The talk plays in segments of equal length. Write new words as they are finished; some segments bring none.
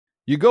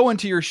You go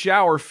into your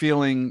shower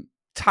feeling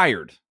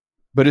tired,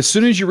 but as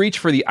soon as you reach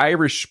for the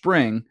Irish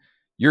Spring,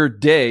 your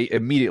day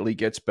immediately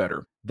gets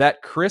better.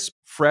 That crisp,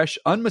 fresh,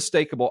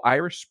 unmistakable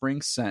Irish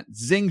Spring scent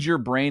zings your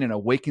brain and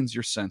awakens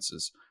your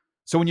senses.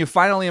 So when you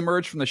finally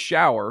emerge from the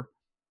shower,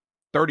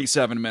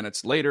 37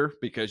 minutes later,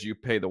 because you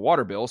pay the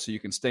water bill so you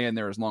can stay in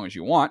there as long as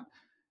you want,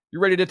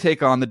 you're ready to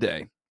take on the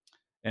day.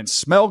 And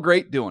smell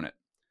great doing it.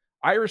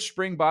 Irish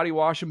Spring Body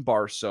Wash and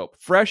Bar Soap.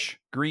 Fresh,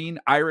 green,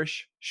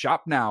 Irish.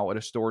 Shop now at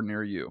a store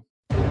near you.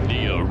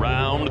 The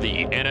Around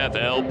the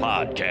NFL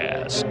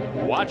podcast.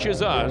 Watch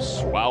as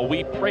us while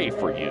we pray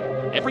for you.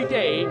 Every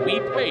day we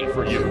pray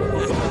for you.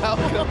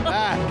 Welcome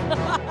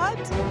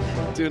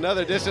back to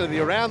another edition of the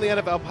Around the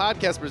NFL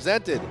podcast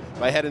presented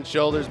by Head &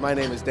 Shoulders. My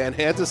name is Dan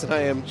Hansis, and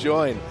I am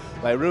joined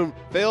by a room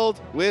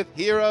filled with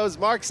heroes.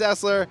 Mark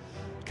Sessler,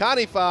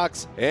 Connie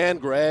Fox, and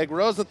Greg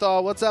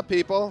Rosenthal. What's up,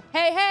 people?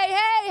 Hey.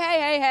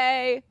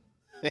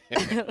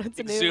 It's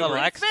a new little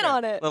spin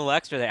on it. Little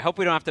extra there. Hope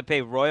we don't have to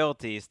pay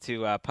royalties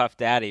to Puff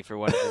Daddy for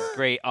one of his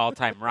great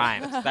all-time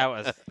rhymes.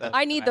 That's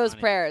I need those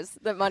prayers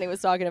that Money was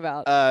talking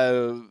about.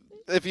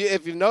 If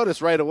you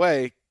notice right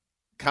away,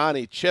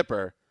 Connie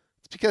chipper,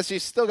 it's because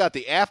she's still got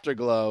the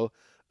afterglow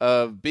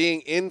of being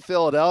in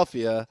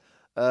Philadelphia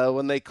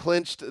when they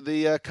clinched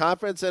the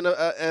conference and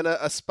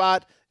a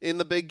spot in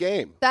the big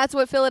game. That's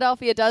what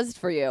Philadelphia does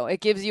for you.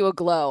 It gives you a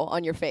glow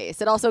on your face.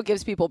 It also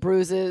gives people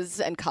bruises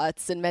and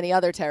cuts and many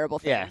other terrible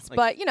things. Yeah,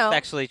 but, you know,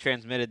 sexually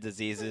transmitted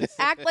diseases.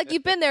 act like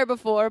you've been there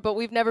before, but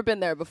we've never been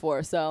there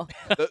before, so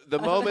The I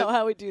moment don't know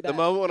how we do that. The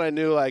moment when I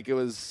knew like it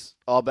was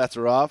all bets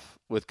are off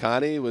with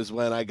Connie was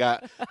when I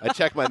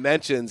checked my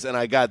mentions and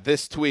I got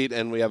this tweet,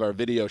 and we have our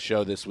video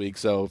show this week.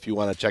 So if you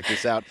want to check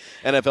this out,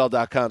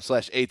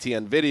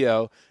 NFL.com/ATN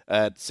video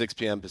at 6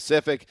 p.m.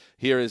 Pacific.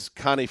 Here is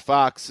Connie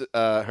Fox,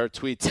 her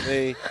tweet to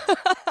me.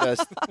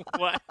 Just A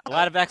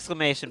lot of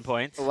exclamation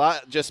points. a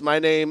lot, just my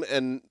name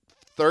and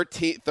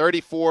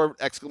 34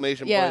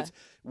 exclamation points.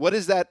 What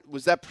is that?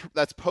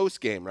 That's post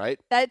game, right?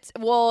 It's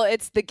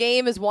the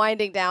game is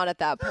winding down at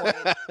that point.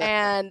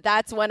 And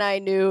that's when I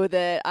knew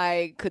that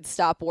I could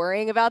stop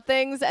worrying about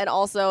things. And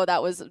also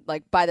that was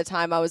like by the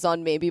time I was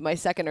on maybe my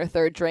second or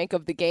third drink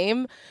of the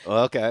game.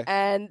 Okay.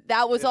 And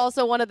that was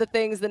also one of the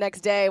things the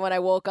next day when I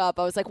woke up.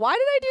 I was like, why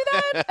did I do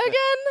that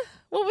again?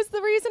 What was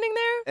the reasoning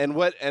there? And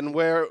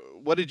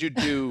what did you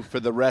do for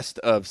the rest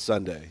of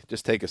Sunday?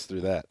 Just take us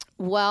through that.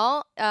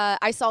 Well,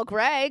 I saw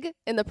Greg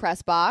in the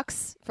press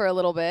box for a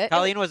little bit.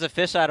 Colleen was a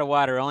fish out of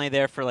water, only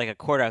there for like a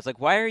quarter. I was like,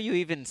 why are you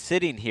even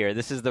sitting here?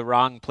 This is the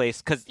wrong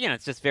place. Because,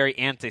 it's just very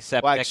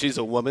antiseptic. Why, she's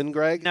a woman,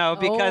 Greg? No,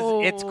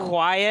 because it's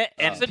quiet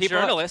and She's a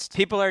journalist.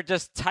 People are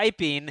just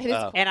typing.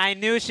 And I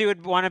knew she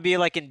would want to be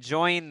like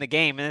enjoying the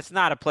game. And it's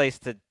not a place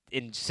to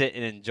sit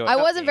and enjoy. I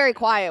wasn't very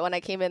quiet when I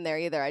came in there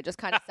either. I just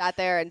kind of sat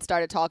there and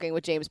started talking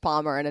with James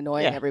Palmer and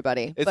annoying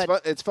everybody.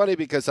 It's funny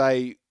because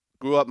I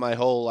grew up my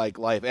whole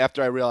life.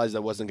 After I realized I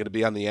wasn't going to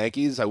be on the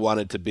Yankees, I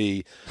wanted to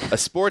be a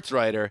sports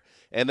writer.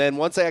 And then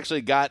once I actually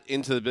got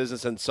into the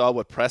business and saw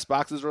what press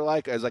boxes were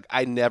like, I was like,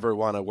 I never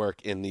want to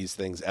work in these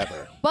things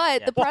ever.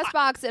 But the press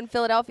box in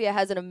Philadelphia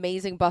has an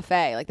amazing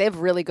buffet. Like, they have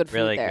really good food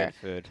Really there.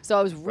 good food. So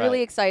I was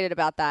really excited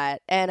about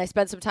that. And I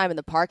spent some time in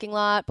the parking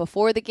lot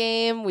before the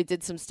game. We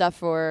did some stuff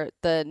for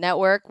the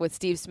network with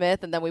Steve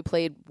Smith, and then we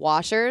played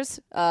Washers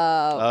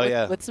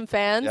with some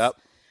fans. Yep.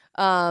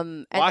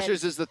 And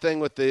Washers is the thing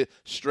with the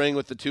string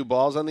with the two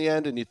balls on the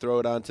end, and you throw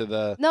it onto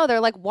the. No, they're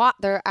like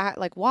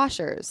like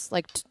washers,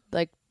 like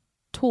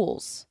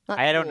tools.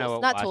 I don't know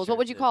what not tools. What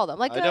would you call them?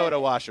 Like I know what a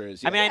washer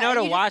is. I mean, I know what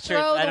a you just washer is.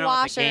 throw I the don't know what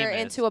the washer game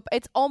is. into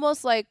it's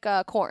almost like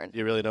corn. Do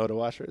you really know what a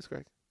washer is,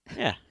 Greg?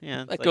 Yeah.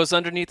 It's That goes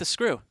underneath the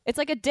screw. It's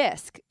like a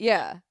disc.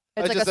 Yeah.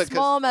 It's like just a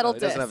small metal It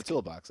disc. doesn't have a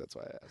toolbox. That's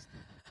why I asked.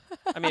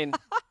 I mean,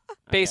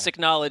 basic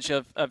knowledge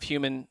of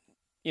human,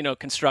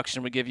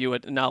 construction would give you a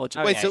knowledge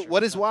of Wait, so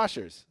what is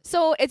washers?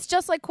 So it's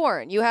just like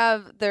corn. You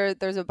have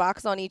there's a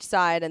box on each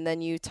side, and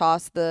then you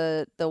toss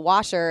the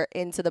washer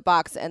into the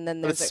box, and then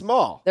But there's it's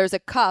small. There's a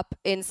cup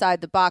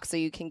inside the box, so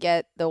you can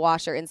get the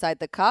washer inside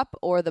the cup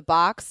or the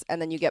box,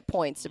 and then you get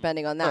points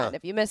depending on that. Huh. And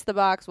if you miss the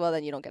box, well,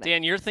 then you don't get it.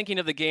 Dan, you're thinking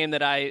of the game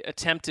that I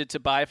attempted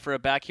to buy for a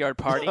backyard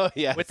party Oh,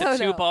 yes. with the Oh,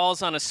 two no.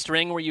 balls on a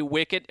string where you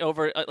wick it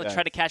over,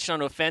 try to catch it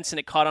onto a fence, and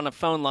it caught on a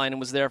phone line and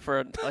was there for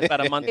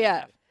about a month. and a Yeah.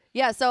 half.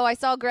 Yeah, so I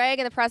saw Greg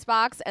in the press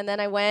box, and then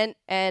I went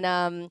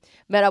and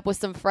met up with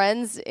some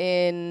friends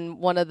in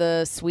one of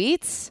the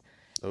suites,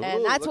 Ooh,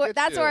 and that's look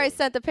at where I you.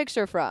 sent the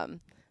picture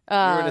from. You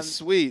were in a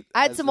suite.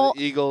 I had as some the old-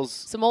 Eagles.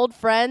 Some old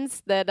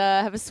friends that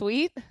have a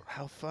suite.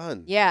 How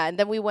fun! Yeah, and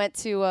then we went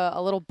to a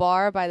little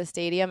bar by the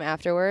stadium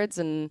afterwards,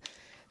 and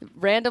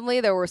randomly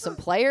there were some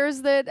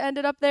players that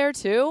ended up there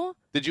too.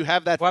 Did you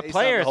have that What face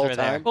players on the were whole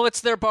there? time? Well,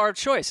 it's their bar of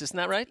choice, isn't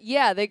that right?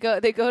 Yeah, they go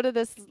to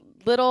this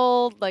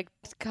little like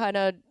kind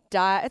of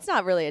it's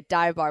not really a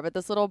dive bar, but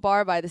this little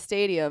bar by the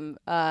stadium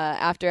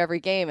after every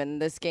game, and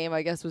this game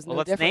I guess was no Well,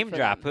 let's different name for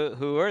drop. them.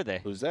 Who are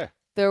they? Who's there?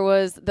 There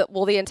was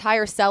the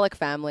entire Selleck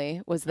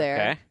family was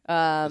there. Okay.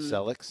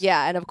 Sellecks?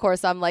 Yeah, and of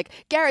course I'm like,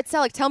 Garrett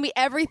Selleck, tell me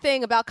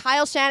everything about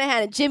Kyle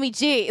Shanahan and Jimmy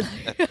G.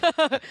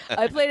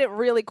 I played it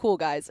really cool,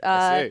 guys.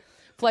 I see.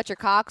 Fletcher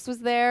Cox was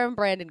there,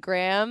 Brandon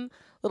Graham,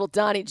 little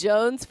Donnie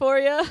Jones for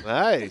you.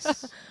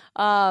 Nice.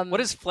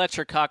 What is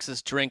Fletcher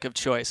Cox's drink of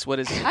choice? What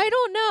is? I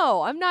don't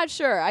know. I'm not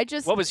sure.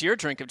 What was your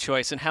drink of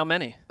choice and how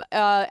many?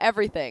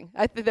 Everything.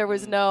 I think there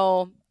was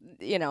no,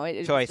 it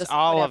was Choice, just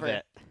all whatever. of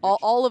it.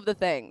 All of the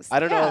things. I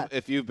don't know Yeah.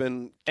 if you've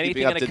been Anything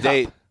keeping up in a to cup.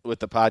 date with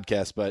the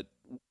podcast, but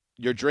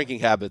your drinking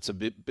habits have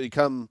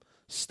become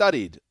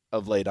studied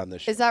of late on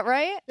this show. Is that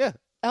right? Yeah.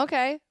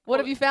 Okay.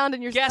 What have you found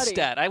in your Gas study?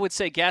 stat. I would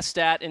say gas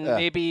stat, and Yeah.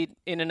 maybe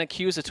in an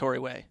accusatory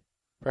way.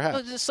 Perhaps.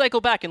 Well, just cycle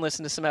back and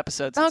listen to some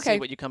episodes and Okay. see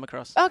what you come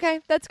across.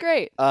 Okay, that's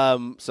great.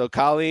 So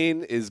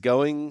Colleen is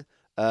going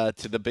to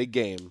the big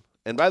game.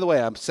 And by the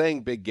way, I'm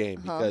saying big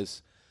game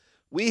because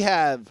we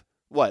have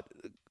what?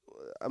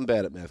 I'm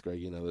bad at math, Greg.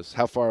 You know this.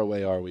 How far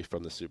away are we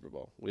from the Super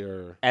Bowl? We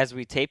are As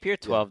we tape here,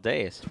 12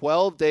 days.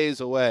 12 days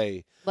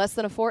away. Less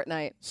than a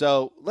fortnight.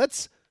 So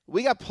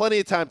we got plenty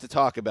of time to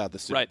talk about the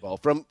Super Right. Bowl.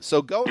 You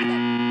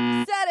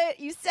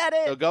said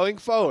it. So going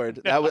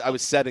forward, I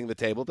was setting the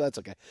table, but that's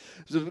okay.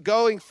 So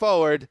going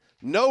forward,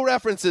 no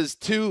references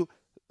to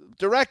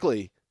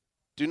directly.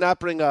 Do not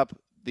bring up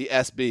the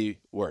SB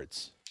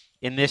words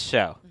In this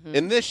show.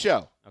 in this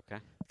show Okay.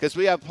 because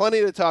we have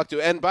plenty to talk to.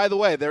 And by the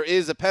way, there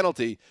is a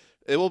penalty.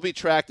 It will be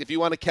tracked. If you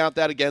want to count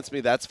that against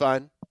me, that's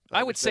fine.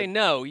 I would say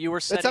no. You were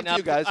setting up to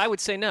you guys. I would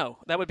say no.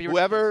 That would be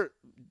Whoever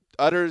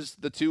utters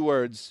the two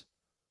words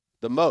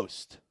the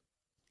most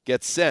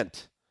gets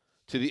sent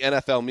to the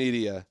NFL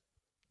Media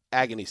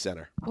Agony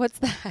Center. What's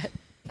that?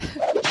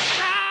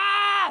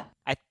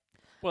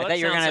 Well, I that thought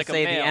you were sounds going like to a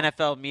say male. the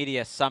NFL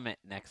Media Summit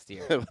next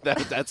year.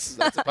 That's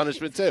a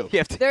punishment too. You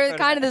have to They're go to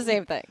kind of that. the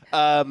same thing.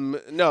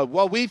 No.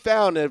 Well, we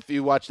found, if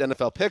you watched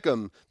NFL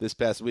Pick'em this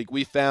past week,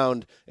 we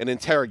found an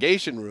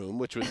interrogation room,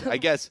 which was, I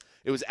guess,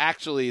 it's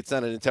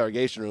not an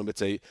interrogation room.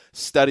 It's a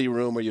study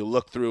room where you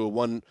look through a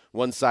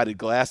one-sided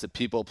glass at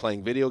people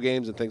playing video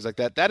games and things like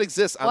that. That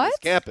exists on this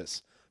What?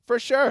 campus. For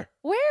sure.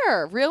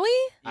 Where?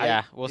 Really?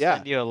 Yeah, we'll yeah.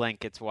 send you a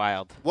link. It's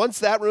wild. Once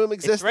that room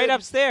existed. It's right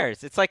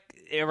upstairs. It's like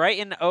right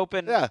in the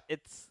open. Yeah.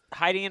 It's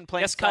hiding in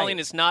plain Yes, sight. Colleen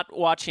is not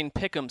watching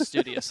Pick'em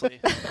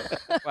studiously.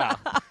 Wow.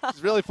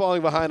 She's really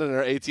falling behind on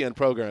her ATN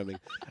programming.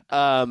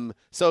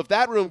 So if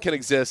that room can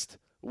exist,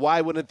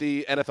 why wouldn't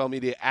the NFL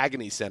Media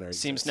Agony Center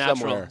exist Seems natural.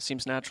 somewhere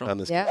Seems natural. on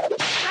this? Yeah. Oh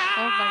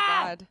my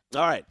God.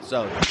 All right.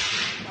 So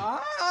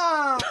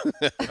Oh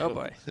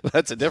boy.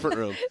 that's a different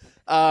room.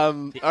 All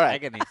right.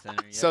 Agony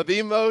Center. Yeah. So the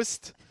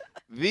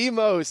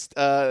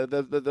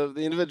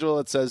individual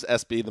that says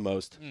SB the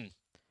most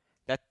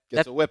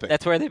gets a whipping.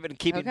 That's where they've been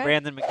keeping Okay.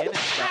 Brandon McGinnis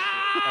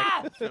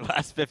for the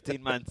last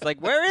 15 months. Like,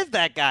 where is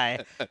that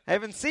guy? I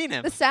haven't seen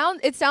him. It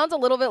sounds a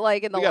little bit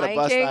like in The We gotta Lion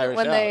bust King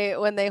Irish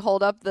when they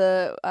hold up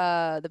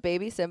the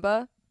baby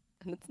Simba.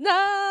 And it's na.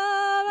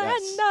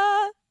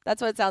 That's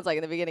what it sounds like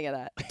in the beginning of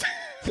that.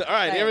 All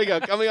right, here we go.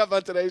 Coming up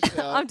on today's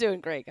show. I'm doing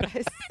great,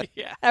 guys.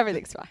 Yeah.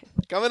 Everything's fine.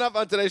 Coming up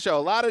on today's show,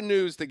 a lot of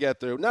news to get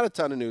through. Not a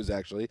ton of news,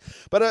 actually,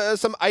 but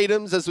some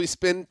items as we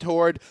spin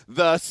toward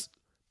the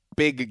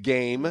big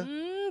game,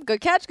 Good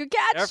catch. Good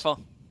catch. Careful.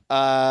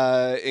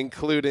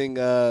 including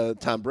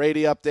Tom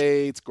Brady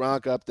updates,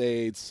 Gronk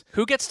updates.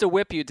 Who gets to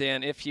whip you,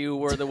 Dan, if you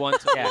were the one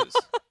to Yeah. lose?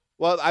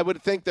 Well, I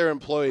would think there are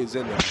employees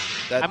in there.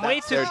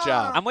 That's their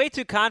job. I'm way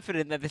too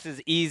confident that this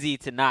is easy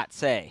to not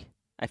say.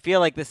 I feel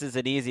like this is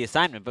an easy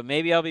assignment, but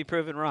maybe I'll be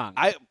proven wrong.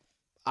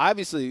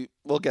 Obviously,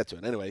 we'll get to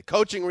it. Anyway,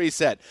 coaching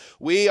reset.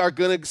 We are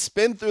going to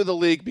spin through the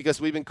league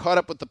because we've been caught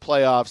up with the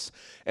playoffs,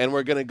 and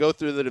we're going to go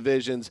through the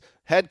divisions.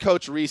 Head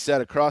coach reset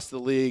across the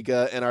league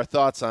and our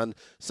thoughts on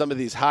some of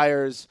these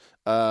hires,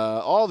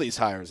 all these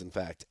hires, in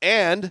fact.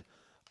 And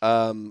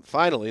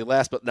finally,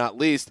 last but not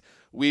least,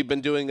 we've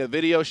been doing a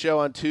video show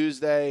on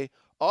Tuesday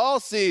all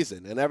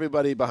season, and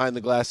everybody behind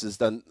the glass has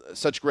done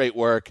such great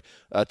work.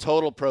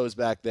 Total pros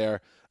back there.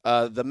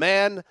 The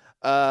man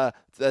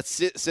that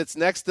sits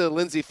next to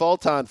Lindsey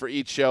Fulton for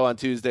each show on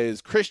Tuesday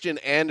is Christian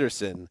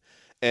Anderson.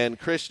 And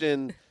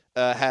Christian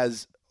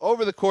has,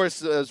 over the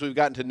course as we've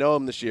gotten to know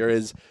him this year,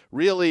 has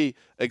really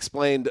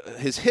explained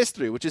his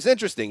history, which is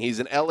interesting. He's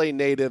an LA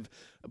native,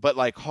 but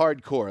like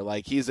hardcore.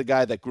 Like he's a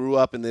guy that grew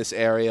up in this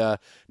area,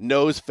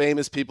 knows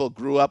famous people,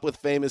 grew up with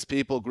famous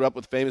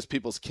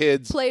people's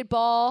kids. Played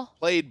ball.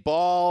 Played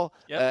ball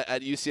Yep.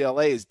 at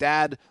UCLA. His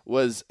dad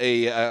was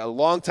a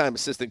longtime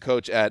assistant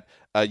coach at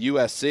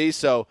USC.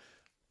 So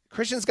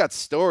Christian's got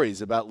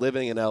stories about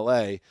living in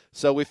LA.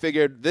 So we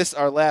figured this,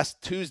 our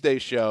last Tuesday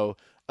show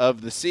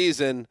of the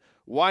season,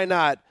 why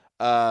not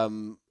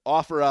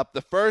offer up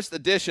the first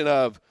edition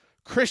of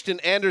Christian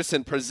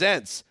Anderson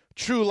Presents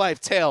True Life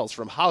Tales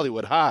from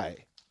Hollywood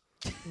High.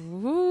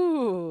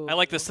 Ooh. I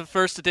like this. The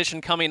first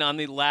edition coming on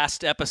the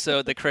last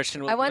episode that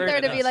Christian will I want be there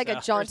to with be us. like a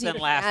First jaunty and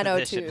last piano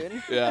edition.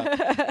 tune.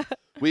 Yeah.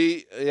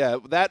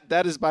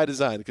 That is by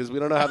design because we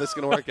don't know how this is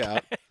going to work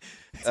out.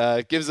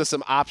 Gives us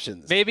some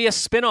options. Maybe a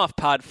spin-off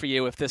pod for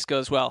you if this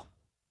goes well.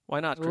 Why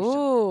not, Christian?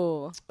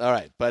 Ooh. All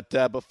right, but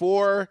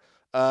before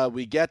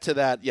we get to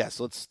that, yes,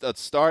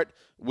 let's start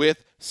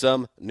with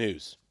some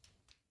news.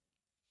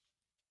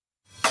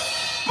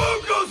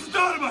 Boom goes the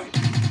dynamite!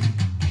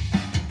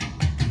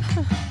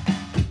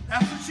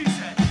 That's what she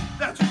said.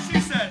 That's what she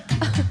said.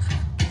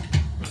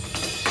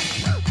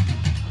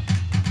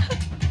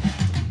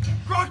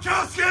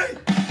 Gronkowski!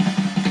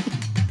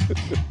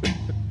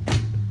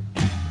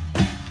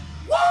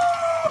 Woo!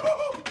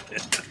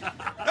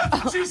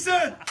 That's what she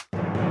said.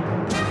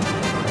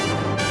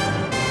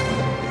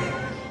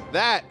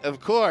 That, of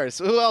course.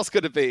 Who else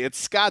could it be? It's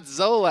Scott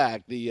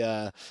Zolak,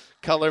 the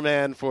color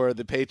man for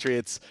the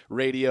Patriots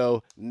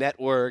radio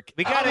network.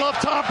 I love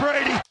Tom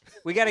Brady.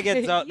 We got to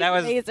get that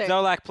was Amazing.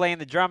 Zolak playing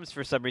the drums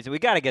for some reason. We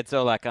got to get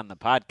Zolak on the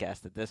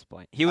podcast at this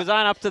point. He was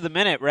on Up to the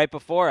Minute right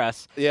before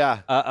us.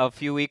 Yeah. A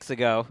few weeks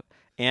ago.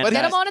 And But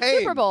Get him on a tame.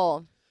 Super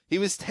Bowl. He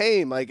was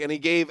tame, and he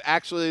gave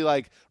actually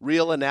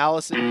real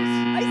analysis.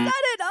 I said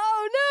it.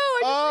 Oh,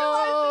 no. I just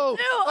realized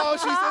it, too. Oh,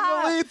 she's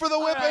in the lead for the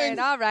whipping.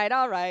 All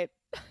right.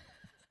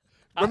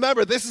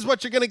 Remember, this is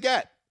what you're going to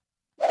get.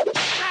 It's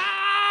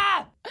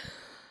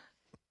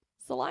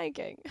the Lion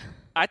King.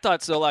 I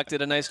thought Zolak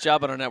did a nice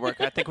job on our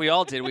network. I think we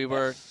all did.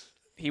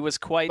 He was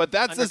quite But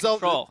that's under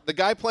control. the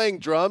guy playing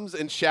drums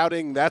and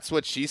shouting, "That's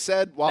what she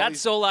said." While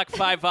That's Zolak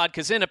 5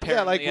 vodkas in, yeah,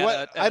 apparently.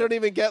 what? I don't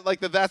even get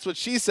 "That's what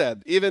she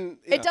said." Even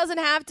It doesn't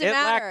have to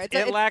matter.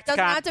 It lacked doesn't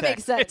have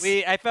context. to make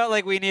sense. I felt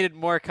like we needed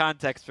more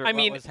context for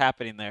what was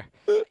happening there.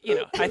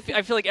 I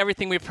feel like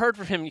everything we've heard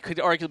from him could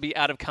arguably be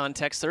out of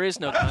context. There is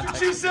no That's what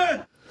context. she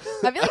said.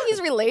 I feel like he's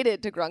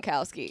related to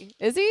Gronkowski.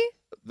 Is he?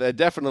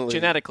 definitely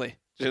Genetically.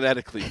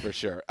 for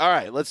sure. All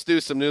right, let's do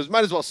some news.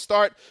 Might as well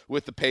start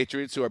with the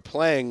Patriots, who are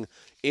playing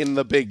in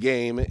the big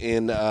game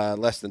in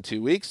less than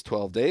 2 weeks,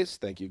 12 days.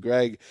 Thank you,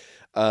 Greg.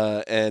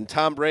 And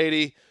Tom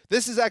Brady.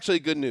 This is actually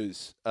good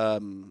news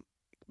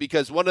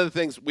because one of the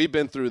things we've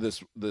been through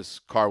this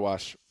car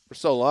wash for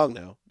so long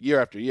now, year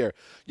after year.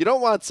 You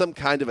don't want some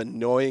kind of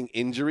annoying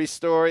injury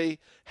story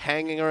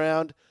hanging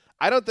around.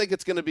 I don't think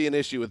it's going to be an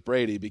issue with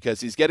Brady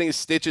because he's getting his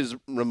stitches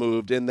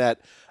removed in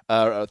that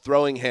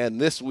throwing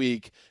hand this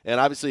week, and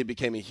obviously it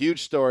became a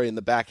huge story in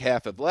the back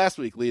half of last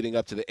week leading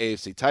up to the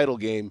AFC title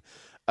game.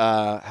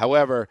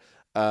 However,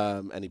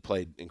 and he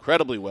played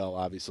incredibly well,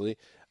 obviously.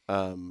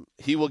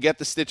 He will get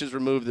the stitches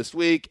removed this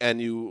week,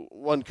 and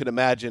one could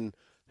imagine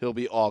he'll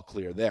be all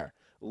clear there.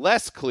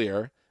 Less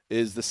clear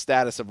is the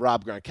status of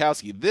Rob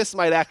Gronkowski. This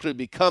might actually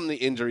become the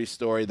injury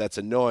story that's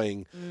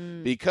annoying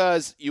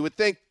because you would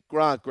think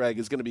Gronk, Greg,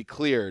 is going to be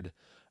cleared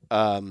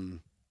by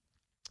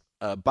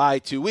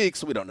 2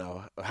 weeks. We don't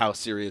know how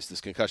serious this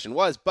concussion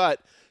was,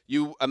 but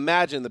you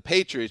imagine the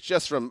Patriots,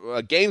 just from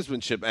a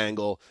gamesmanship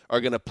angle,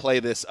 are going to play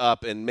this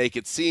up and make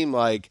it seem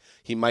like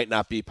he might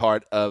not be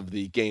part of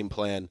the game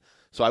plan.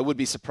 So I would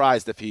be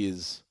surprised if he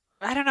is.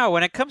 I don't know.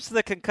 When it comes to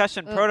the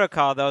concussion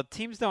protocol, though,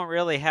 teams don't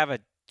really have a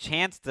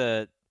chance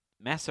to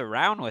mess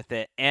around with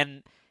it.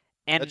 And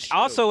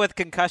also with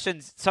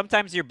concussions,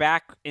 sometimes you're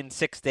back in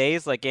 6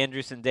 days, like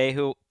Andrew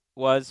Sandehu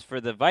was for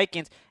the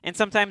Vikings, and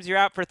sometimes you're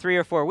out for 3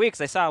 or 4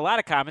 weeks. I saw a lot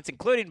of comments,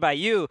 including by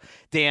you,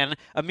 Dan,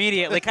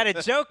 immediately kind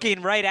of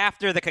joking right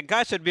after the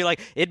concussion, be like,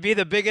 it'd be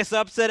the biggest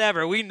upset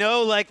ever. We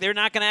know, they're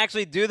not going to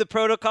actually do the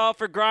protocol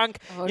for Gronk.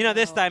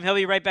 This time he'll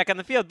be right back on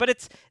the field.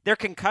 But they're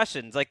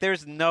concussions.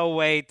 There's no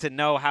way to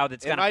know how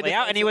that's going to play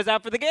out, and he was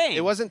out for the game.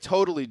 It wasn't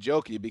totally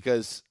jokey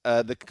because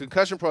the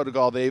concussion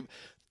protocol,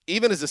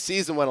 even as the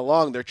season went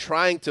along, they're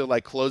trying to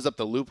close up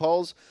the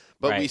loopholes,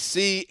 but we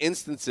see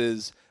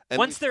instances. And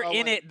once they're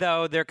in it,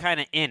 though, they're kind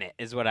of in it,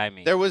 is what I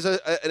mean. There was an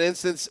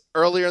instance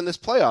earlier in this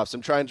playoffs.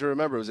 I'm trying to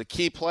remember. It was a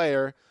key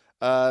player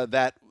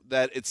that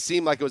it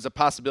seemed like it was a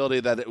possibility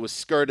that it was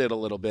skirted a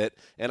little bit.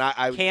 And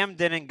Cam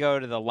didn't go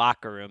to the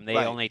locker room. They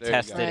only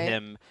tested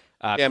him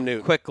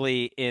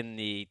quickly in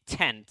the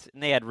tent,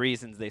 and they had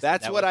reasons.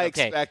 That's what I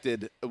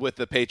expected with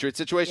the Patriots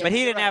situation. But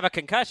he didn't have a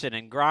concussion,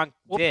 and Gronk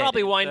We'll did.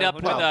 probably wind up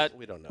with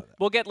we don't know that.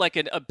 We'll get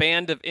a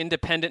band of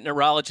independent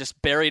neurologists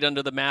buried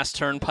under the Mass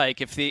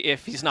Turnpike if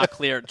he's not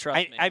cleared.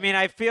 Trust me. I mean,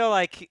 I feel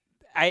like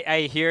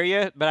I hear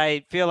you, but I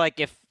feel like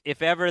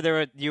if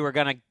ever you were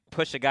going to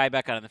push a guy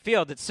back out on the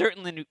field, it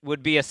certainly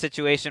would be a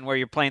situation where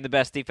you're playing the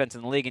best defense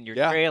in the league and you're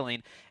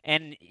trailing.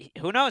 And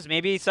who knows?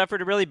 Maybe he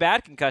suffered a really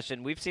bad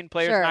concussion. We've seen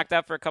players knocked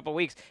out for a couple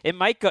weeks. It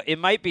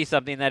might be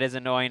something that is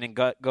annoying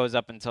and goes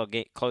up until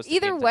close to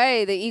Either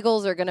way, the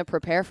Eagles are going to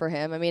prepare for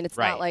him. I mean, it's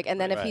not like, and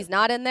then if he's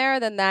not in there,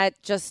 then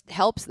that just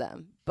helps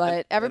them.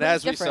 But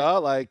everybody's different. And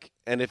as we saw,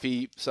 and if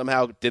he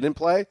somehow didn't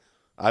play,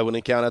 I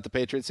wouldn't count out the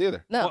Patriots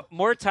either. No.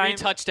 More time. 3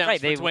 touchdowns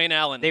for Dwayne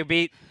Allen. They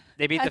beat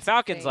the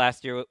Falcons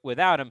last year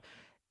without him.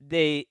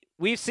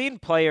 We've seen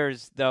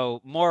players,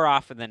 though, more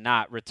often than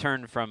not,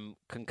 return from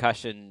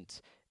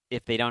concussions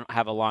if they don't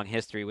have a long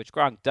history, which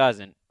Gronk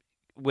doesn't,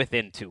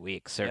 within 2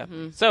 weeks,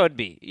 certainly. Mm-hmm. So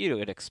you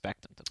would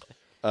expect him to play.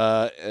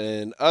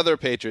 In other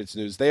Patriots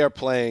news, they are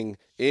playing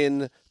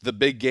in the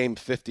big game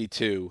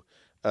 52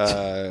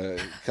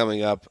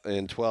 coming up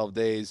in 12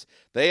 days.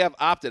 They have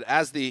opted,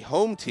 as the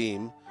home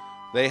team,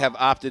 They have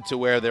opted to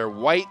wear their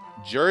white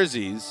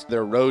jerseys,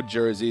 their road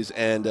jerseys,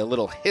 and a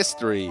little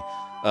history,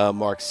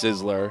 Mark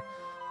Sizzler.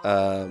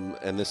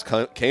 And this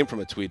came from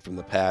a tweet from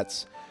the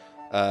Pats.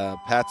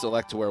 Pats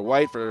elect to wear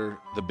white for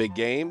the big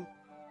game.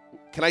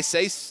 Can I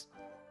say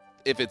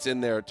if it's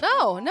in there?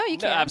 No, you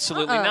can't. No,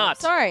 absolutely not.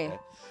 Sorry. Okay.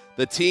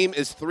 The team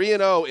is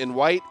 3-0 in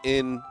white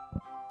in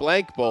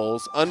blank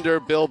bowls under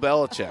Bill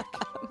Belichick.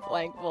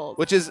 Blank bowls.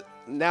 Which is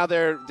now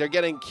they're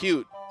getting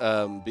cute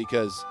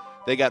because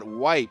they got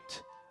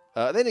wiped.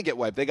 They didn't get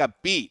wiped. They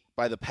got beat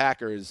by the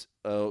Packers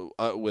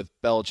with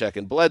Belichick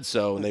and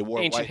Bledsoe, and they wore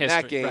Ancient white in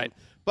that history, game. right.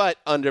 But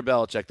under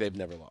Belichick, they've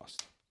never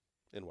lost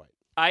in white.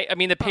 I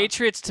mean, the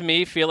Patriots to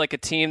me feel like a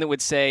team that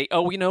would say,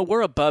 "Oh,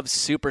 we're above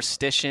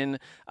superstition.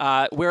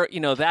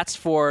 That's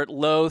for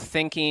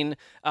low-thinking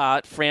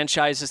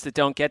franchises that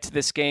don't get to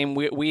this game.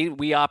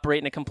 We operate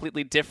in a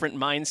completely different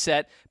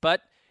mindset."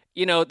 But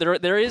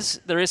there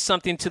is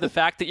something to the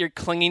fact that you're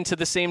clinging to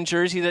the same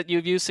jersey that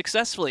you've used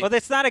successfully. Well,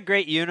 it's not a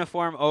great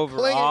uniform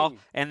overall, Clinging.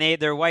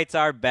 and their whites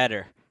are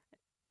better.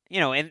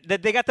 And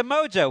they got the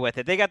mojo with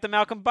it. They got the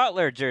Malcolm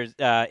Butler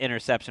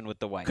interception with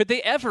the white. Could they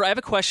ever? I have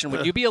a question.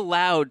 Would you be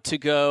allowed to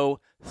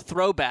go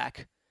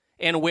throwback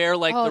and wear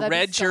the that'd be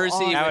red so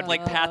jersey awesome.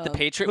 with Pat the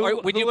Patriot?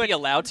 Or would you be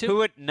allowed to? Who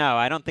would? No,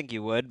 I don't think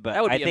you would. But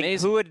That would I be think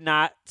amazing. who would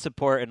not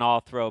support an all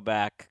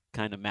throwback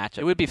kind of matchup?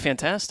 It would be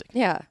fantastic.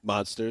 Yeah.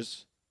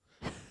 Monsters.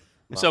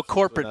 So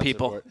corporate Monsters would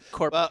people, not support.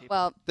 corporate people,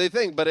 Well, The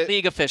thing, but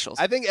league officials.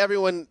 I think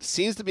everyone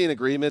seems to be in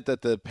agreement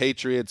that the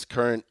Patriots'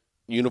 current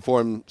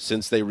uniform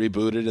since they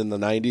rebooted in the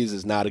 90s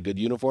is not a good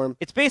uniform.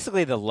 It's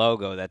basically the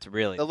logo that's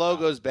really The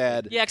logo's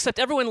bad. Yeah, except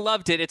everyone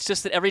loved it. It's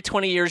just that every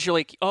 20 years you're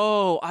like,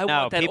 oh, I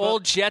want that people-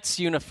 old Jets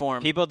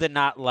uniform. People did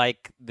not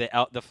like the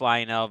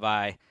flying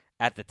Elvi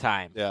at the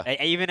time. Yeah.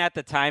 Even at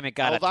the time, it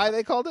got Elvi,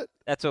 they called it?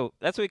 That's what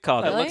we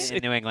call Really? it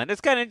in New England.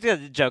 It's kind of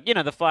a joke. The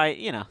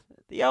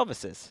the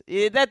Elvises.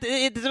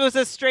 It was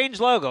a strange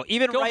logo.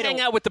 Even Go right hang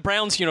away, out with the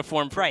Browns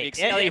uniform for right. weeks.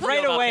 See how you feel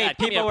Right about away, that.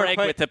 Give me people a were break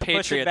with the pushing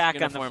Patriots back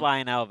uniform. on the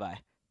flying Elvi. I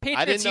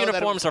Patriots didn't know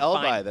uniforms that it are was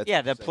Elvi. fine. That's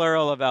Yeah, the interesting.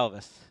 plural of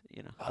Elvis.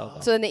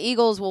 Elvis. so then the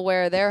Eagles will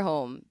wear their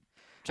home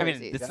I jerseys,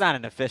 mean, it's not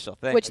an official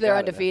thing. which they're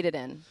got it. undefeated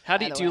in. How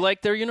by do the you way.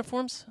 like their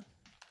uniforms?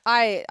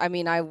 I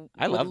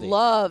would love these.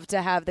 love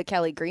to have the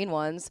Kelly Green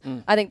ones.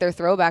 I think their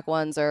throwback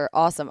ones are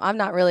awesome. I'm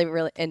not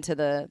really into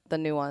the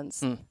new ones.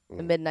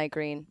 The midnight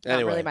green. Not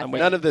Anyway, really my thing.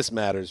 none of this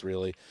matters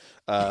really,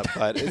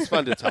 but it's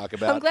fun to talk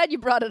about. I'm glad you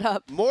brought it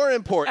up. More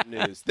important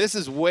news. This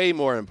is way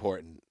more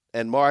important.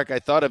 And Mark, I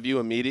thought of you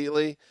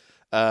immediately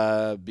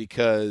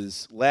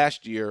because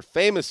last year,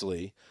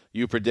 famously,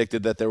 you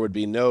predicted that there would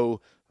be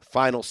no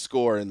final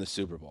score in the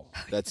Super Bowl,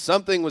 that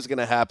something was going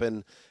to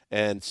happen,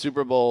 and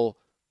Super Bowl.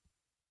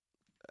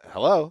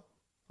 Hello.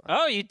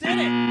 Oh, you did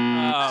it.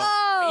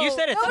 Oh, You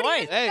said it nobody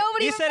twice. even- Hey.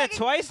 nobody You even said it fucking-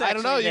 twice. I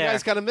don't know. actually, You there.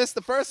 guys kind of missed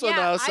the first one, Yeah,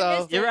 though. I So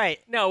missed it. You're right.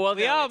 No, well,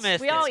 We all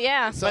missed We it. all,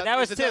 yeah. So But that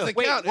was it two. doesn't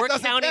Wait, count. we're It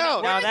doesn't counting.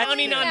 count. We're No, that's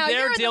counting on now, their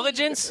you're in the-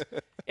 diligence.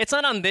 It's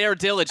not on their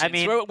diligence. I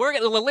mean-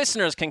 the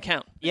listeners can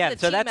count. Yeah,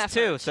 It's a so team that's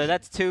effort. two. So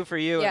that's two for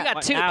you. Yeah. And You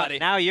got two, now, buddy.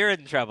 Now you're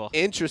in trouble.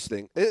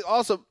 Interesting.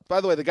 Also,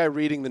 by the way, the guy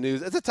reading the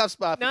news, it's a tough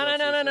spot. for No. those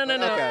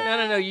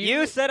Okay. No.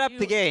 You set up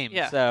the game.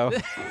 Yeah. So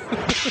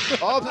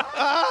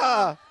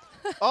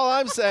All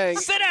I'm saying,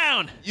 Sit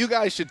down. you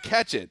guys should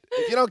catch it.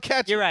 If you don't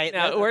catch you're it, right.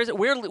 Now,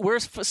 we're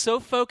so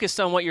focused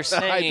on what you're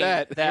saying.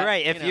 bet. That, You're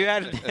right. If know.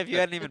 you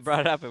hadn't even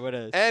brought it up, it would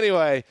have.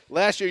 Anyway,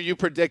 last year you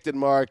predicted,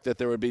 Mark, that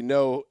there would be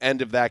no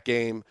end of that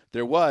game.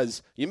 There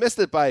was. You missed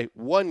it by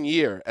 1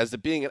 year as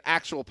it being an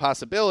actual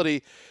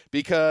possibility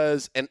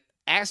because an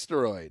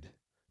asteroid,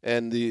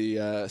 and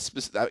I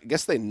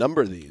guess they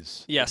number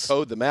these. Yes.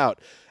 Code them out.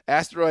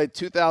 Asteroid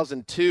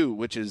 2002,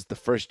 which is the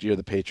first year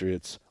the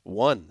Patriots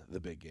won the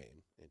big game.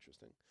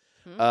 Interesting.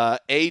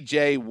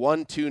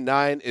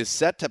 AJ129 is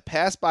set to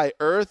pass by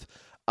Earth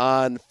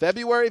on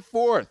February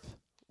 4th,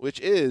 which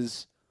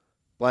is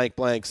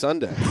blank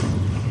Sunday.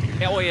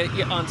 Yeah, well,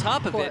 yeah, on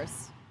top Of of it,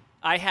 course.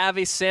 I have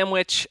a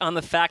sandwich on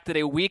the fact that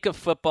a week of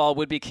football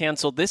would be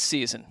canceled this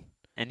season.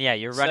 And yeah,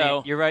 you're running.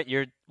 So- You're right.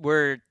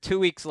 We're 2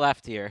 weeks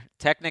left here.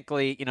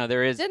 Technically,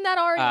 there is. Didn't that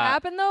already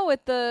happen though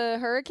with the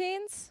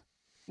hurricanes?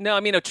 No, I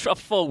mean a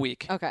full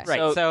week. Okay.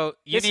 Right. So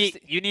you this is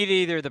need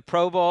either the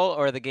Pro Bowl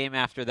or the game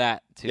after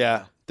that.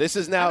 Yeah. This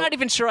is now, I'm not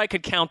even sure I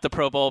could count the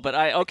Pro Bowl, but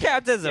I okay.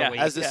 counts as a yeah. week.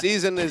 as the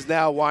season is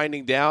now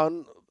winding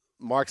down,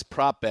 Mark's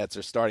prop bets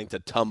are starting to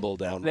tumble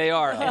down. They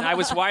are, and I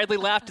was widely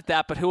laughed at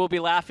that. But who will be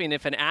laughing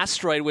if an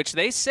asteroid, which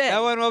they said,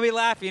 No one will be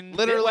laughing.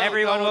 Literally,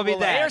 everyone no will one be will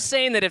they dead. are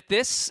saying that if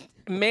this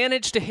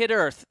managed to hit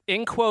Earth,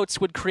 in quotes,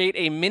 would create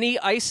a mini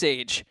ice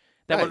age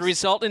that would Nice.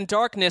 result in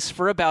darkness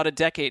for about a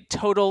decade.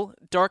 Total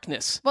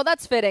darkness. Well,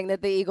 that's fitting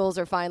that the Eagles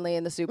are finally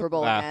in the Super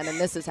Bowl Wow. again, and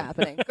this is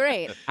happening.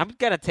 Great. I'm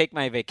gonna take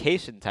my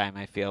vacation time.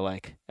 I feel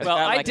like. Well,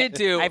 I did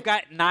do- I've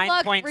got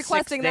luck 9.6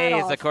 requesting that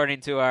days off.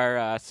 according to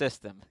our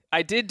system.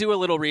 I did do a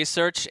little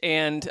research,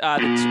 and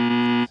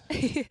Oh,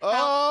 Colleen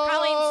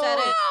said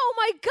it. Oh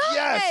my God!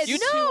 Yes. you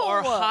no. two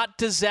are hot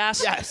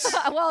disasters. Yes.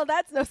 Well,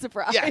 that's no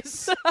surprise.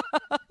 Yes.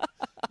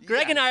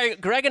 Greg and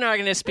I are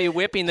going to be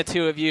whipping the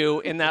two of you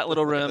in that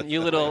little room.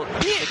 You little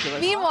ridiculous.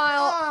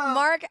 Meanwhile,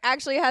 Mark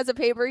actually has a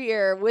paper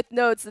here with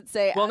notes that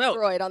say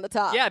asteroid on the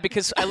top. Yeah,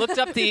 because I looked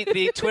up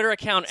the Twitter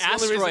account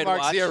Asteroid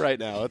Mark's Watch. here right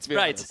now. Let's be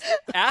honest.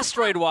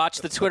 Asteroid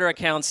Watch, the Twitter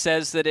account,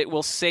 says that it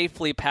will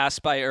safely pass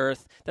by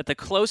Earth, that the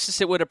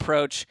closest it would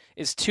approach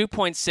is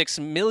 2.6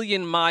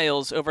 million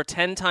miles, over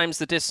 10 times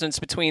the distance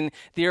between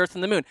the Earth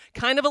and the Moon.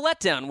 Kind of a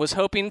letdown. Was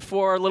hoping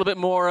for a little bit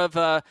more of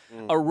a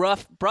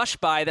rough brush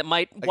by that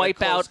might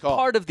wipe out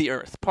part of the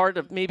Earth. Part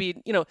of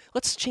maybe,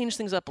 let's change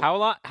things up a little. How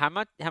long? How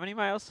much? How many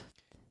miles?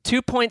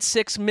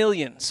 2.6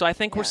 million. So I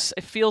think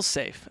it feels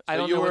safe. I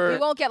don't know. We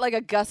won't get like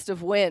a gust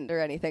of wind or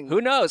anything.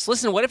 Who knows?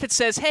 Listen, what if it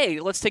says, hey,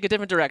 let's take a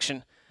different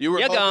direction? You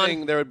were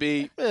hoping there would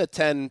be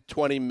 10,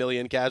 20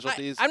 million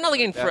casualties. I'm not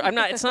looking for.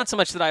 It's not so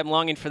much that I'm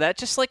longing for that.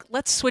 Just like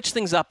let's switch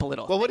things up a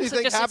little. Well, what do you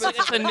think happens?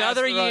 It's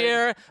another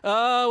year.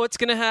 Oh, what's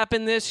going to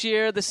happen this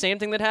year? The same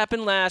thing that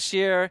happened last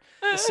year.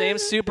 The same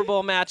Super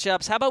Bowl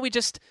matchups. How about we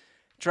just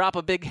drop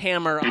a big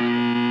hammer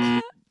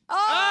on?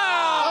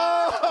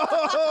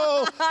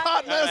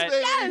 Hot mess,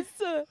 baby.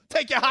 Yes.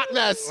 Take your hot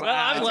mess.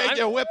 Well, take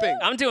your whipping.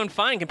 I'm doing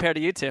fine compared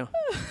to you two.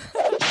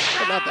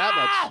 Not that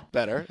much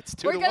better. It's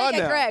 2 to 1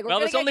 now. Greg. Well,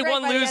 there's only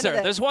one loser.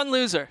 There's one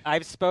loser.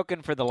 I've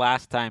spoken for the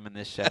last time in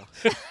this show.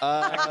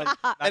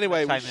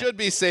 Anyway, we should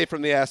be safe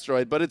from the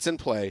asteroid, but it's in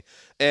play.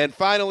 And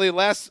finally,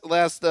 last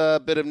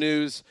bit of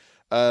news,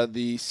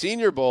 the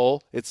Senior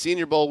Bowl. It's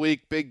Senior Bowl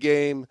week, big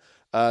game.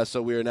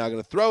 So we are now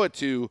going to throw it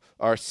to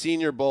our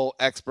Senior Bowl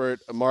expert,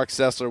 Mark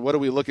Sessler. What are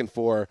we looking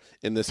for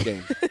in this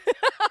game?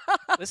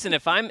 Listen,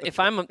 if I'm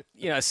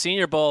a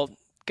Senior Bowl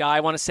guy, I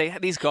want to say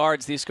these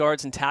guards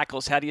and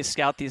tackles. How do you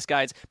scout these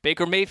guys?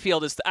 Baker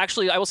Mayfield is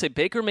actually. I will say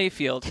Baker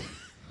Mayfield.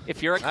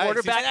 If you're a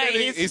quarterback,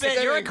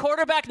 you're a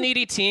quarterback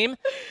needy team.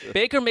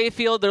 Baker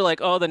Mayfield, they're like,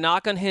 oh, the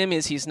knock on him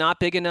is he's not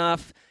big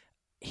enough.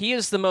 He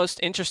is the most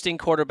interesting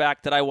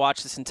quarterback that I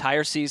watched this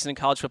entire season in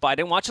college football. I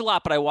didn't watch a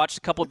lot, but I watched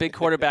a couple of big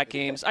quarterback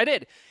games. I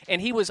did.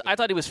 And I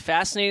thought he was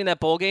fascinating in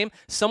that bowl game.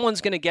 Someone's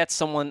going to get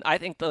someone. I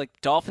think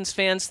Dolphins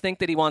fans think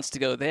that he wants to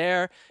go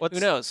there. Who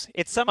knows?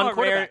 It's somewhat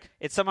rare.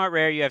 It's somewhat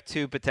rare you have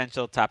two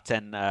potential top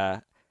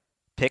 10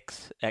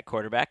 picks at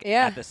quarterback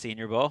at the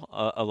Senior Bowl,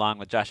 along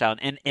with Josh Allen.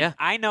 And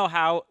I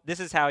know this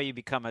is how you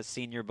become a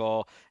Senior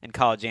Bowl and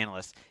college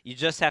analyst. You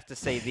just have to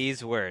say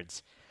these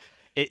words.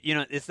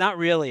 It's not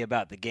really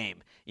about the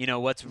game.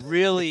 What's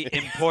really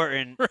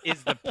important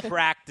is the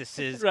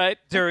practices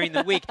during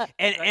the week,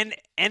 and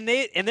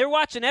they're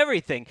watching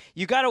everything.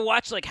 You got to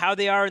watch how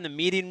they are in the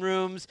meeting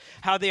rooms,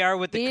 how they are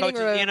with the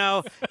coaches.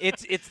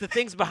 It's the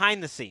things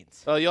behind the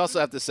scenes. Well, you also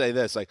have to say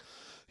this,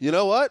 you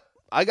know what?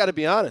 I got to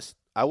be honest.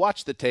 I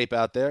watched the tape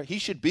out there. He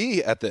should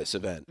be at this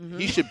event. Mm-hmm.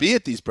 He should be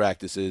at these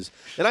practices,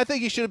 and I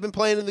think he should have been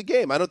playing in the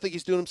game. I don't think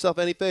he's doing himself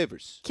any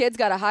favors. Kid's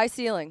got a high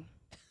ceiling.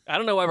 I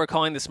don't know why we're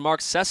calling this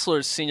Mark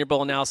Sessler's Senior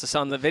Bowl analysis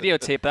on the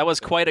videotape. That was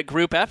quite a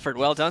group effort.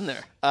 Well done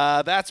there.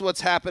 That's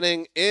what's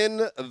happening in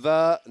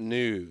the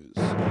news.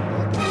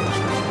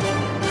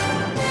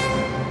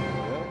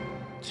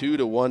 2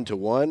 to 1 to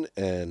 1,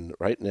 and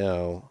right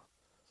now,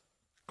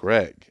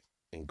 Greg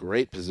in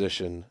great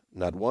position.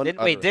 Not one.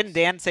 Didn't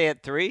Dan say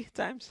it 3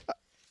 times?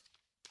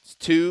 It's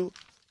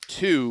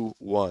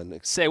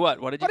 2-2-1. Say what?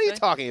 What did you say? What are you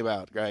talking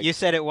about, Greg? You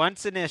said it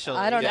once initially.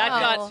 I don't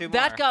know.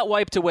 That got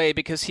wiped away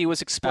because he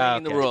was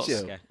explaining the rules.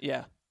 Okay.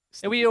 Yeah.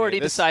 And we already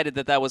decided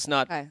that was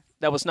not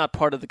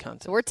part of the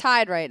content. So we're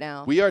tied right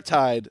now. We are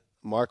tied.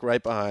 Mark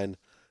right behind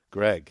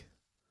Greg.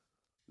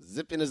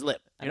 Zipping his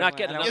lip. You're not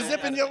getting You're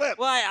zipping your lip.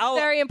 Well,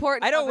 very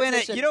important. I don't win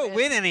it. competition. You don't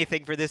win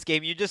anything for this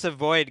game. You just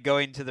avoid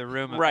going to the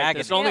room of right.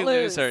 agony. There's only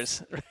lose.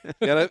 losers.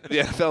 The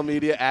NFL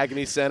Media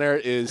Agony Center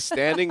is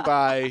standing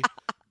by.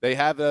 They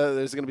have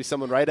there's going to be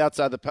someone right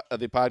outside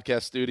the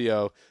podcast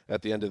studio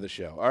at the end of the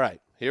show. All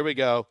right, here we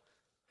go.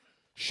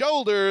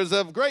 Shoulders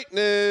of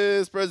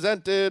Greatness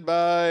presented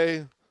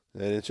by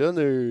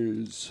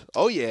Childers.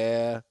 Oh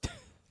yeah,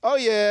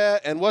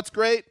 and what's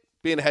great?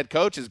 Being a head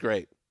coach is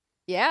great.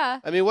 Yeah.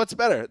 I mean, what's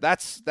better?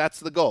 That's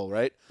the goal,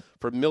 right?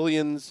 For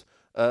millions,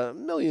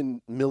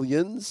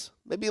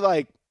 maybe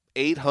like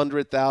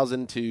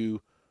 800,000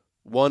 to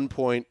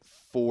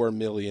 1.4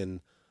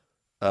 million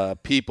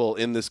people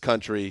in this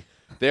country.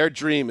 Their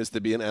dream is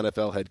to be an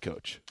NFL head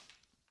coach,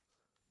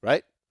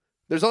 right?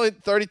 There's only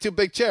 32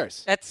 big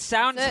chairs. That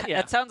sounds high. Is it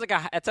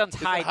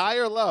high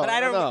or low? But I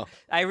don't know.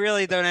 I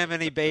really don't have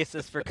any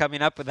basis for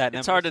coming up with that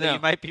number. It's hard to know. You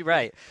might be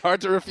right. Hard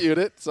to refute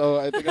it,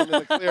 so I think I'm in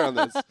the clear on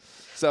this.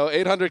 So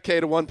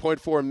 800K to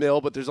 1.4 mil,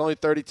 but there's only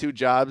 32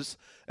 jobs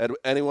at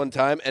any one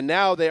time. And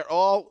now they're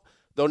all,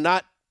 though